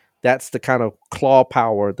 That's the kind of claw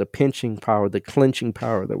power, the pinching power, the clenching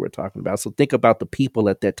power that we're talking about. So think about the people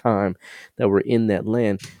at that time that were in that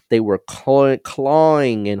land. They were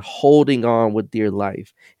clawing and holding on with their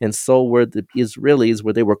life. And so were the Israelis,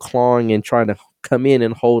 where they were clawing and trying to come in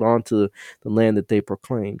and hold on to the land that they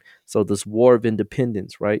proclaimed. So this war of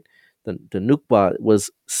independence, right? The Nukba was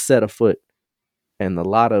set afoot, and a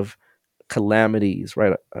lot of calamities,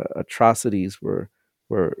 right? Atrocities were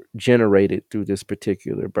generated through this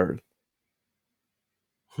particular birth.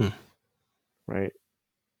 Right.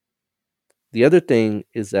 The other thing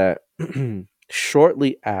is that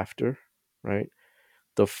shortly after, right,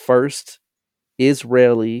 the first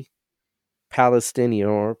Israeli Palestinian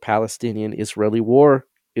or Palestinian Israeli war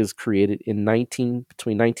is created in between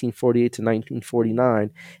 1948 to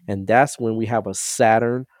 1949, and that's when we have a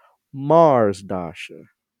Saturn Mars dasha.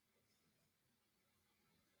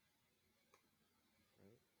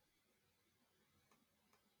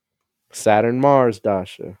 Saturn Mars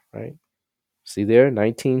dasha, right? See there,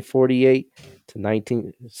 1948 to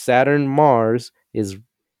 19. Saturn Mars is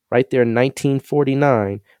right there in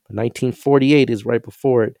 1949, but 1948 is right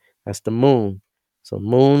before it. That's the moon. So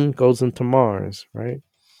moon goes into Mars, right?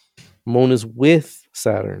 Moon is with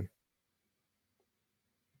Saturn.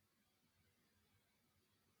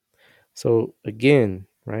 So again,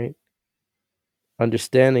 right?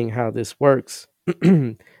 Understanding how this works,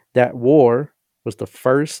 that war was the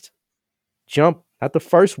first jump, not the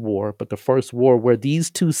first war, but the first war where these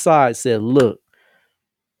two sides said, look,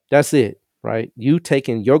 that's it, right? You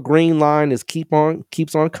taking your green line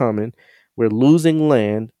keeps on coming. We're losing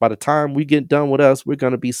land. By the time we get done with us, we're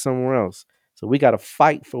going to be somewhere else. So we got to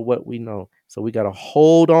fight for what we know. So we got to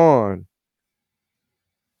hold on,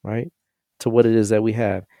 right, to what it is that we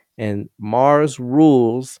have. And Mars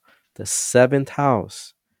rules the seventh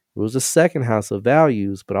house, rules the second house of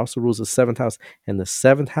values, but also rules the seventh house. And the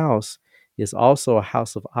seventh house is also a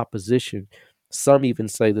house of opposition. Some even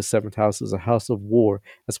say the seventh house is a house of war.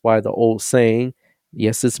 That's why the old saying,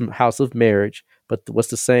 yes, it's a house of marriage, but what's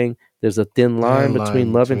the saying? There's a thin line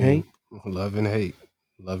between love and hate. Love and hate,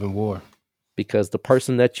 love and war. Because the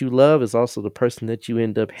person that you love is also the person that you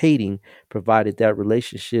end up hating, provided that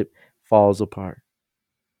relationship falls apart.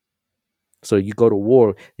 So you go to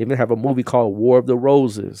war. They even have a movie called War of the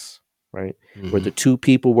Roses, right? Mm-hmm. Where the two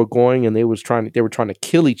people were going and they were trying to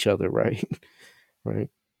kill each other, right? Right.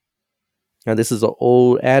 Now this is an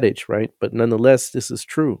old adage, right? But nonetheless, this is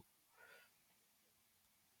true.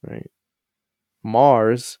 Right.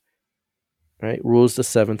 Mars, right, rules the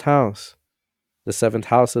seventh house. The seventh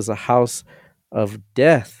house is a house of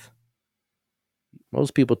death.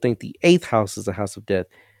 Most people think the eighth house is a house of death.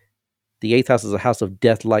 The eighth house is a house of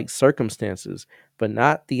death-like circumstances, but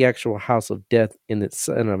not the actual house of death in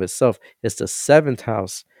and of itself. It's the seventh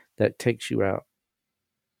house that takes you out.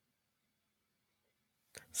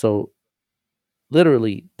 So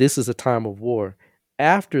literally, this is a time of war.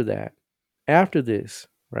 After this,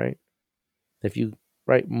 right, if you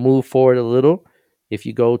move forward a little, if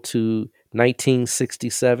you go to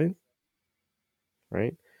 1967,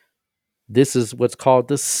 right, this is what's called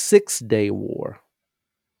the 6-Day War.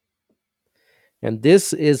 And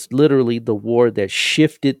this is literally the war that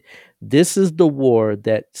shifted. This is the war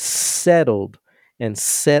that settled and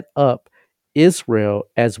set up Israel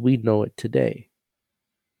as we know it today.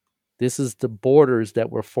 This is the borders that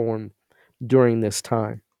were formed during this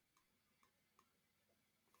time.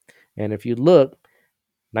 And if you look,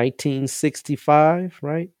 1965,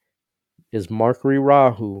 right, is Mercury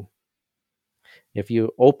Rahu. If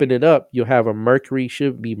you open it up, you'll have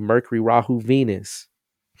should be Mercury Rahu Venus.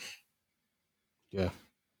 Yeah.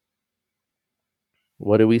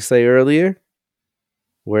 What did we say earlier?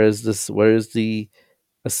 Where is the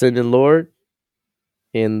ascendant Lord?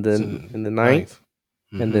 In the ninth.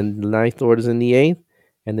 Mm-hmm. And then the ninth Lord is in the eighth.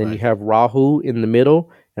 And then you have Rahu in the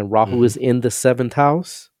middle, and Rahu is in the seventh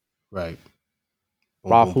house. Right.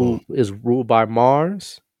 Rahu is ruled by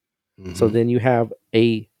Mars. Mm-hmm. So then you have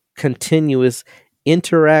a continuous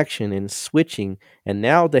interaction and switching. And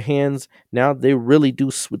now they really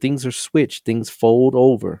do, things are switched. Things fold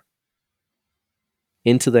over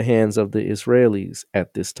into the hands of the Israelis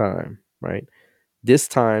at this time, right? This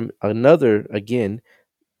time, again,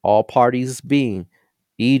 all parties being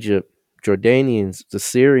Egypt, Jordanians, the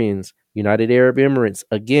Syrians, United Arab Emirates,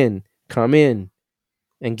 again, come in,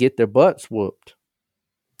 and get their butts whooped.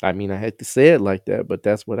 I mean, I had to say it like that, but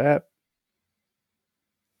that's what happened.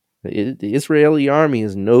 The Israeli army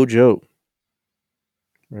is no joke,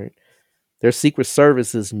 right? Their secret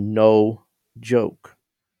service is no joke.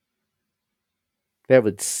 They have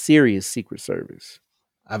a serious secret service.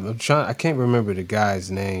 I'm trying. I can't remember the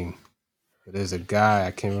guy's name, but there's a guy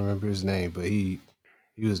I can't remember his name, but he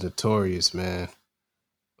was notorious, man.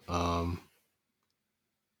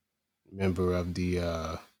 Member of the.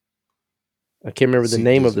 I can't remember the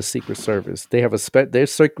name of the secret service. They have their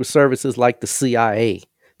secret service is like the CIA,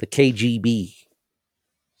 the KGB.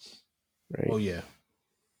 Right? Oh yeah.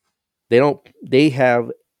 They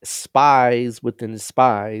have spies within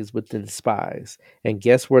spies within spies. And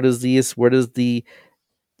guess where does the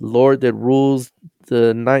Lord that rules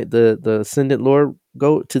the ascendant Lord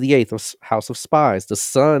go? To the eighth house of spies. The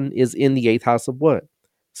sun is in the eighth house of what?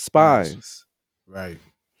 Spies. Right.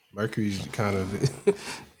 Mercury's kind of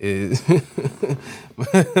is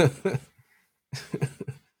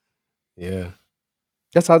yeah.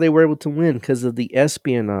 That's how they were able to win, because of the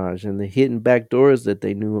espionage and the hidden back doors that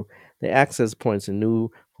they knew, the access points, and knew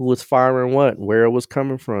who was firing what, where it was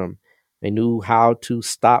coming from. They knew how to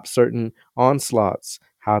stop certain onslaughts,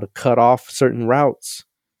 how to cut off certain routes.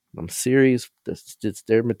 I'm serious.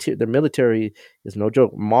 Their military is no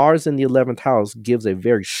joke. Mars in the 11th house gives a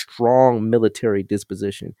very strong military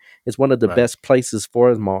disposition. It's one of the best places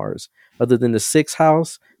for Mars. Other than the 6th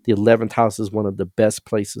house, the 11th house is one of the best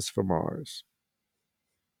places for Mars.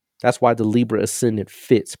 That's why the Libra ascendant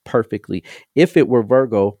fits perfectly. If it were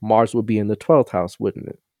Virgo, Mars would be in the 12th house, wouldn't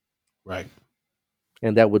it? Right.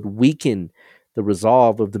 And that would weaken the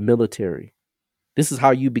resolve of the military. This is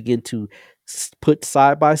how you begin to put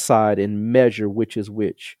side by side and measure which is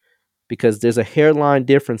which. Because there's a hairline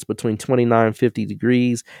difference between 2950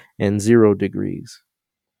 degrees and 0 degrees.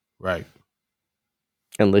 Right.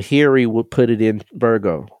 And Lahiri would put it in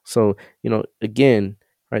Virgo. So, again,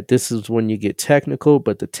 right, this is when you get technical,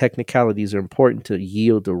 but the technicalities are important to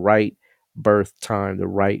yield the right birth time, the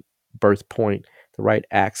right birth point, the right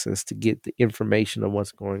access to get the information of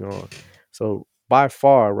what's going on. So by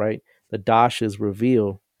far, right, the dashas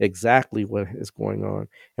reveal exactly what is going on.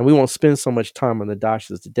 And we won't spend so much time on the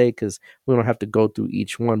dashas today because we don't have to go through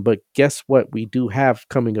each one. But guess what? We do have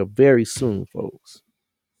coming up very soon, folks.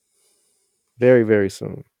 Very, very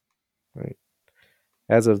soon, right?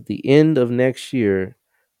 As of the end of next year,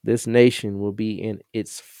 this nation will be in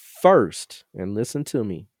its first, and listen to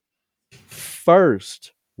me,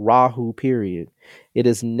 first Rahu period. It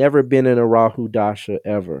has never been in a Rahu dasha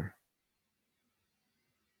ever.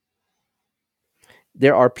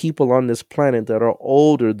 There are people on this planet that are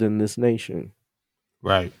older than this nation.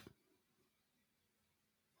 Right.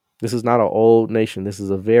 This is not an old nation. This is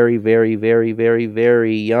a very, very, very, very,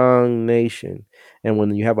 very young nation. And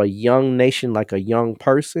when you have a young nation, like a young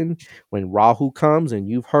person, when Rahu comes, and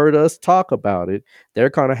you've heard us talk about it, they're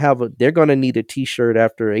going to need a t-shirt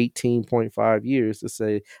after 18.5 years to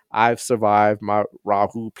say, I've survived my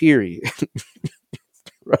Rahu period.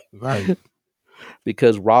 Right.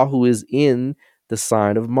 Because Rahu is in the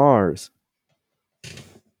sign of Mars.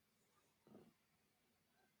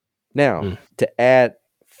 Now, to add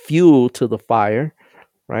fuel to the fire,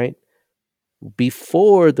 right?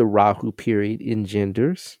 Before the Rahu period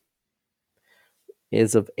engenders,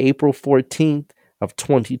 as of April 14th of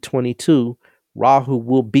 2022, Rahu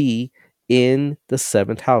will be in the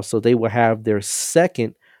 7th house. So they will have their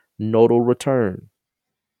second nodal return.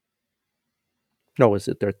 No, is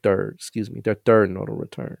it their third? Excuse me, their third nodal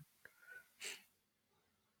return.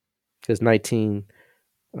 Because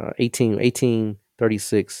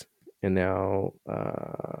 1836, and now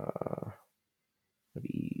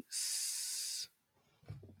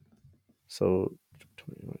so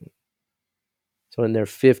in their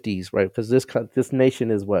 50s, right? Because this nation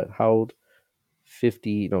is what? How old?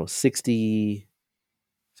 50, 60,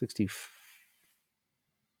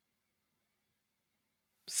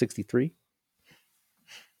 63?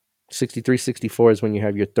 63, 64 is when you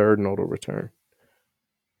have your third nodal return.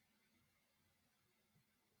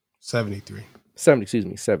 73.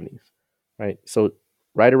 70s, right? So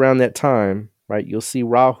right around that time, right, you'll see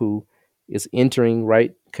Rahu is entering,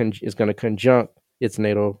 right, is going to conjunct its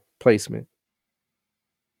natal placement.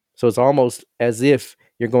 So it's almost as if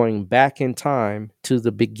you're going back in time to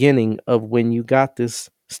the beginning of when you got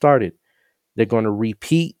this started. They're going to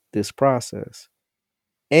repeat this process.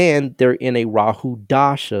 And they're in a Rahu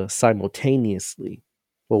dasha simultaneously.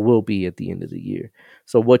 Well, will be at the end of the year.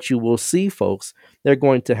 So what you will see, folks, they're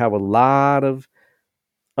going to have a lot of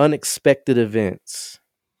unexpected events.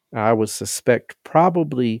 I would suspect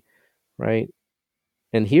probably, right?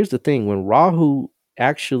 And here's the thing, when Rahu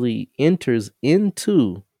actually enters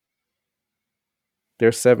into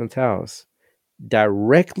their seventh house,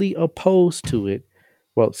 directly opposed to it.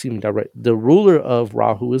 Well, excuse me, the ruler of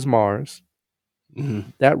Rahu is Mars. Mm-hmm.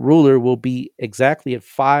 That ruler will be exactly at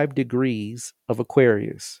 5 degrees of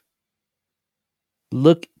Aquarius.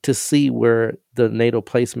 Look to see where the natal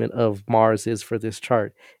placement of Mars is for this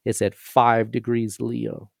chart. It's at 5 degrees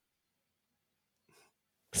Leo.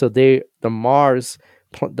 So the Mars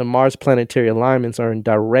planetary alignments are in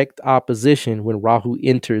direct opposition when Rahu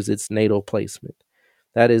enters its natal placement.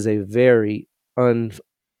 That is a very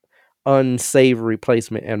unsavory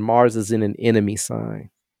placement, and Mars is in an enemy sign.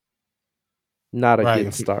 Not a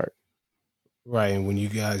good start. Right. And when you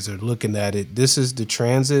guys are looking at it, this is the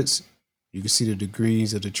transits. You can see the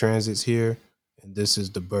degrees of the transits here. And this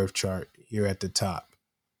is the birth chart here at the top,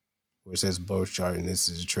 where it says birth chart. And this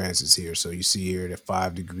is the transits here. So you see here the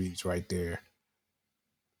 5 degrees right there.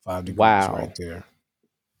 5 degrees right there.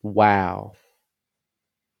 Wow.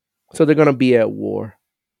 So they're going to be at war.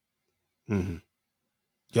 Mm-hmm.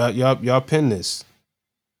 Y'all pin this.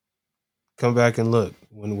 Come back and look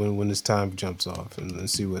when this time jumps off and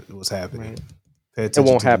see what's happening. Right. Pay attention. It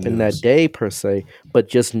won't happen that day per se, but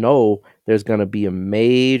just know there's going to be a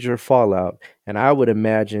major fallout. And I would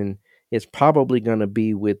imagine it's probably going to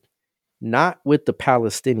be not with the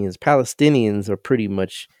Palestinians. Palestinians are pretty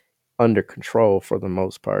much under control for the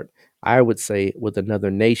most part. I would say with another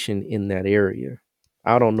nation in that area.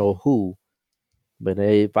 I don't know who, but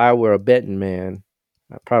if I were a betting man,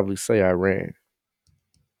 I'd probably say Iran.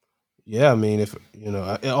 Yeah, I mean, if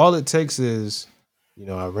all it takes is,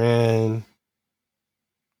 Iran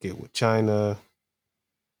get with China,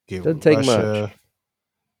 get Doesn't with take Russia, much.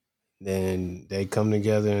 Then they come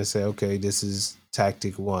together and say, okay, this is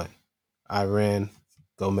tactic 1. Iran,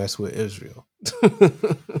 go mess with Israel.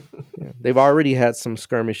 Yeah, they've already had some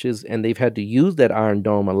skirmishes, and they've had to use that Iron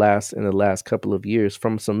Dome in the last couple of years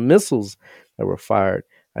from some missiles that were fired.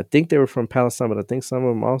 I think they were from Palestine, but I think some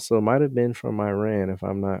of them also might have been from Iran, if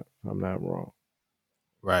I'm not wrong.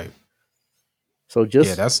 Right. So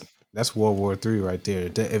that's World War III right there.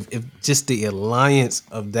 If just the alliance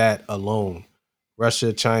of that alone,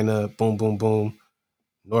 Russia, China, boom, boom, boom.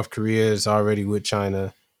 North Korea is already with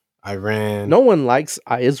China. Iran. No one likes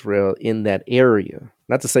Israel in that area.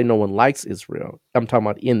 Not to say no one likes Israel. I'm talking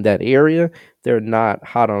about in that area. They're not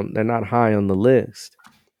high on the list.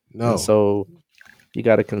 No. And so you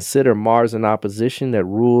got to consider Mars in opposition that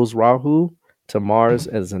rules Rahu to Mars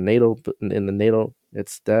as a natal in the natal.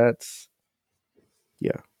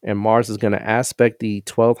 And Mars is going to aspect the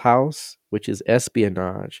 12th house, which is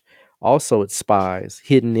espionage. Also, it's spies,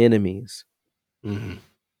 hidden enemies. Mm-hmm.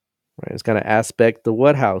 Right. It's going to aspect the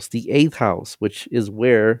what house? The 8th house, which is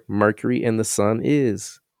where Mercury and the Sun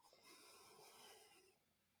is.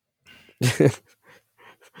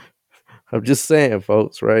 I'm just saying,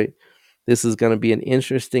 folks, right? This is going to be an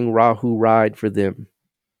interesting Rahu ride for them.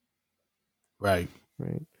 Right.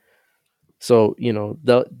 So,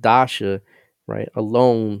 the Dasha, right,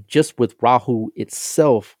 alone, just with Rahu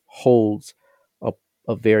itself, holds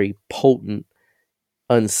a very potent,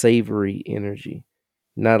 unsavory energy.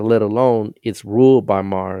 Not let alone it's ruled by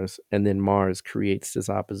Mars, and then Mars creates this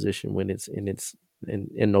opposition when it's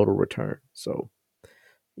in nodal return. So,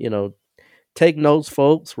 take notes,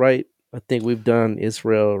 folks. Right? I think we've done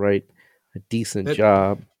Israel a decent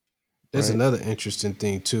job. There's another interesting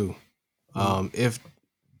thing too. If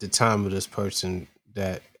the time of this person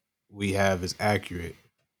that we have is accurate,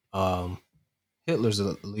 Hitler's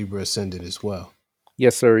a Libra ascendant as well.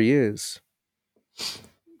 Yes, sir, he is.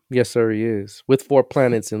 Yes, sir, he is. With 4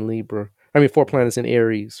 planets in Libra. 4 planets in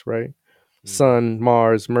Aries, right? Mm-hmm. Sun,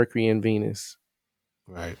 Mars, Mercury, and Venus.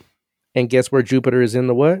 Right. And guess where Jupiter is in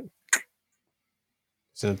the what?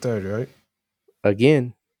 It's in the 3rd, right?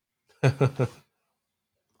 Again.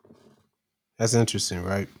 That's interesting,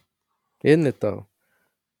 right? Isn't it though?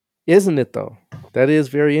 That is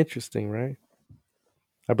very interesting, right?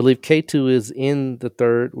 I believe Ketu is in the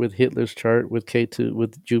 3rd with Hitler's chart, with Ketu,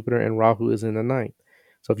 with Jupiter, and Rahu is in the 9th.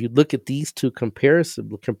 So if you look at these two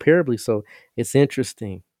comparably, so it's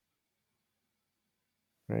interesting,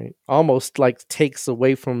 right? Almost like takes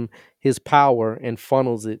away from his power and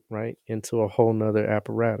funnels it right into a whole nother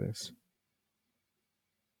apparatus.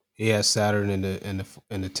 He has Saturn in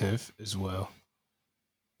the 10th as well.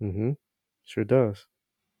 Mm-hmm. Sure does.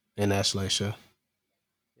 And Ashleisha.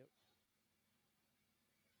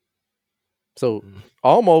 So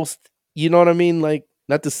almost, you know what I mean? Like,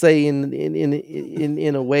 not to say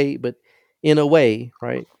in a way, but in a way,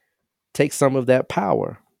 right? Take some of that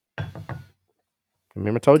power.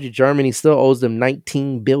 Remember, I told you Germany still owes them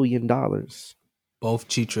 $19 billion. Both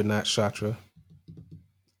Chitra, not Shatra.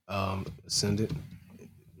 Ascendant.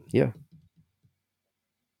 Yeah.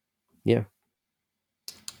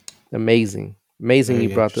 Amazing. Amazing Very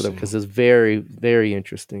you brought that up, because interesting. it's very, very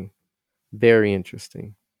interesting. Very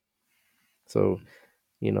interesting. So,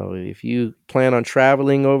 if you plan on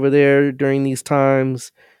traveling over there during these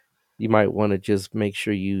times, you might want to just make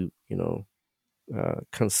sure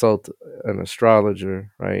consult an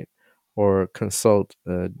astrologer, right? Or consult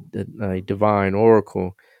a divine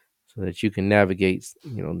oracle, so that you can navigate,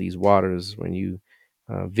 these waters when you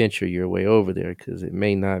venture your way over there, because it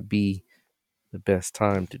may not be the best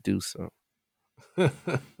time to do so.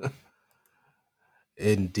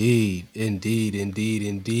 Indeed, indeed, indeed,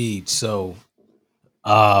 indeed. So,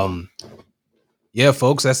 um, yeah,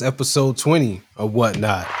 folks, that's episode 20 or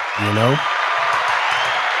whatnot.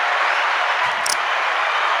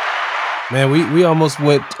 Man, we almost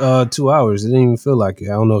went 2 hours. It didn't even feel like it.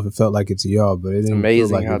 I don't know if it felt like it to y'all, but it It's didn't even feel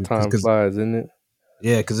amazing like how it time because flies, isn't it?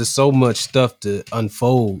 yeah, because there's so much stuff to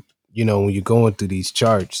unfold. When you're going through these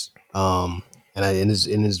charts, and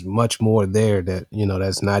there's much more there that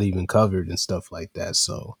that's not even covered and stuff like that.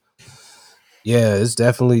 So yeah, it's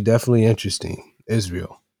definitely interesting.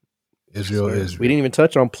 Israel. Sir. We didn't even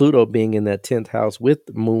touch on Pluto being in that 10th house with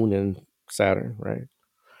the Moon and Saturn, right?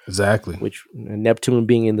 Exactly. Which Neptune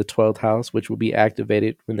being in the 12th house, which will be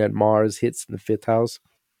activated when that Mars hits in the 5th house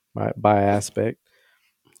by aspect.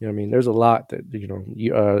 There's a lot that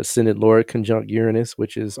Ascendant Lord conjunct Uranus,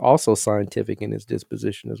 which is also scientific in its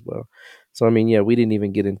disposition as well. So we didn't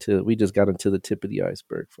even we just got into the tip of the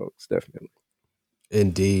iceberg, folks. Definitely.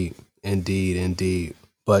 Indeed.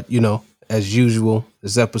 But as usual,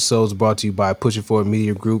 this episode is brought to you by Pushing Forward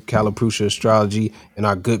Media Group, Caliprucia Astrology, and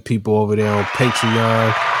our good people over there on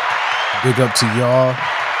Patreon. Big up to y'all.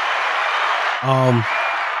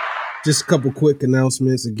 Just a couple quick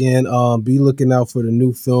announcements. Again, be looking out for the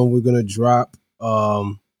new film we're gonna drop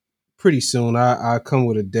pretty soon. I come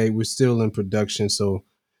with a date. We're still in production, so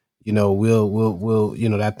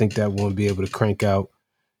we'll I think that won't be able to crank out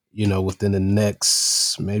within the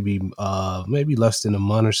next maybe less than a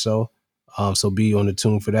month or so. So be on the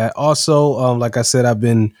tune for that. Also, like I said, I've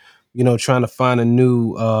been, trying to find a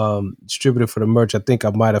new distributor for the merch. I think I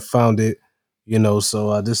might have found it,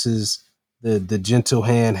 so this is the Gentle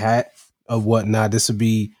Hand hat or whatnot. This will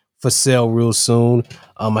be for sale real soon.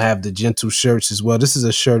 I have the Gentle shirts as well. This is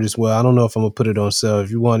a shirt as well. I don't know if I'm gonna put it on sale.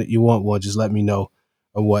 If you want one, just let me know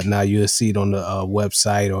or whatnot. You'll see it on the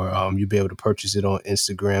website, or you'll be able to purchase it on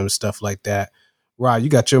Instagram and stuff like that. Rod, you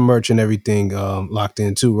got your merch and everything locked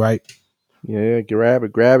in too, right? Yeah, grab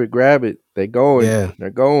it. They're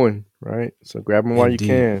going, right? So grab them while you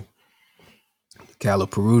can.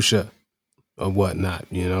 Caliprucia or whatnot,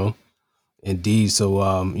 Indeed.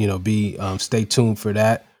 So be stay tuned for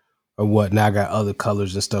that or whatnot. I got other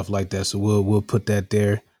colors and stuff like that, so we'll put that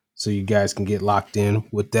there so you guys can get locked in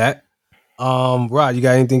with that. Rod, you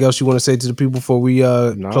got anything else you want to say to the people before we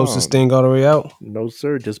close this thing all the way out? No,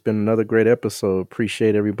 sir. Just been another great episode.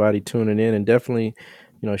 Appreciate everybody tuning in, and definitely,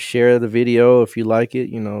 share the video if you like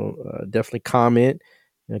it. Definitely comment,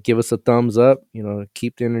 give us a thumbs up.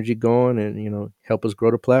 Keep the energy going, and help us grow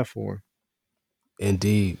the platform.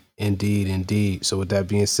 Indeed. So with that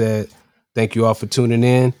being said, thank you all for tuning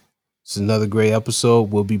in. It's another great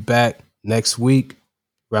episode. We'll be back next week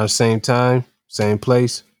around the same time, same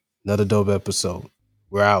place. Another dope episode.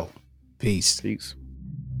 We're out. Peace.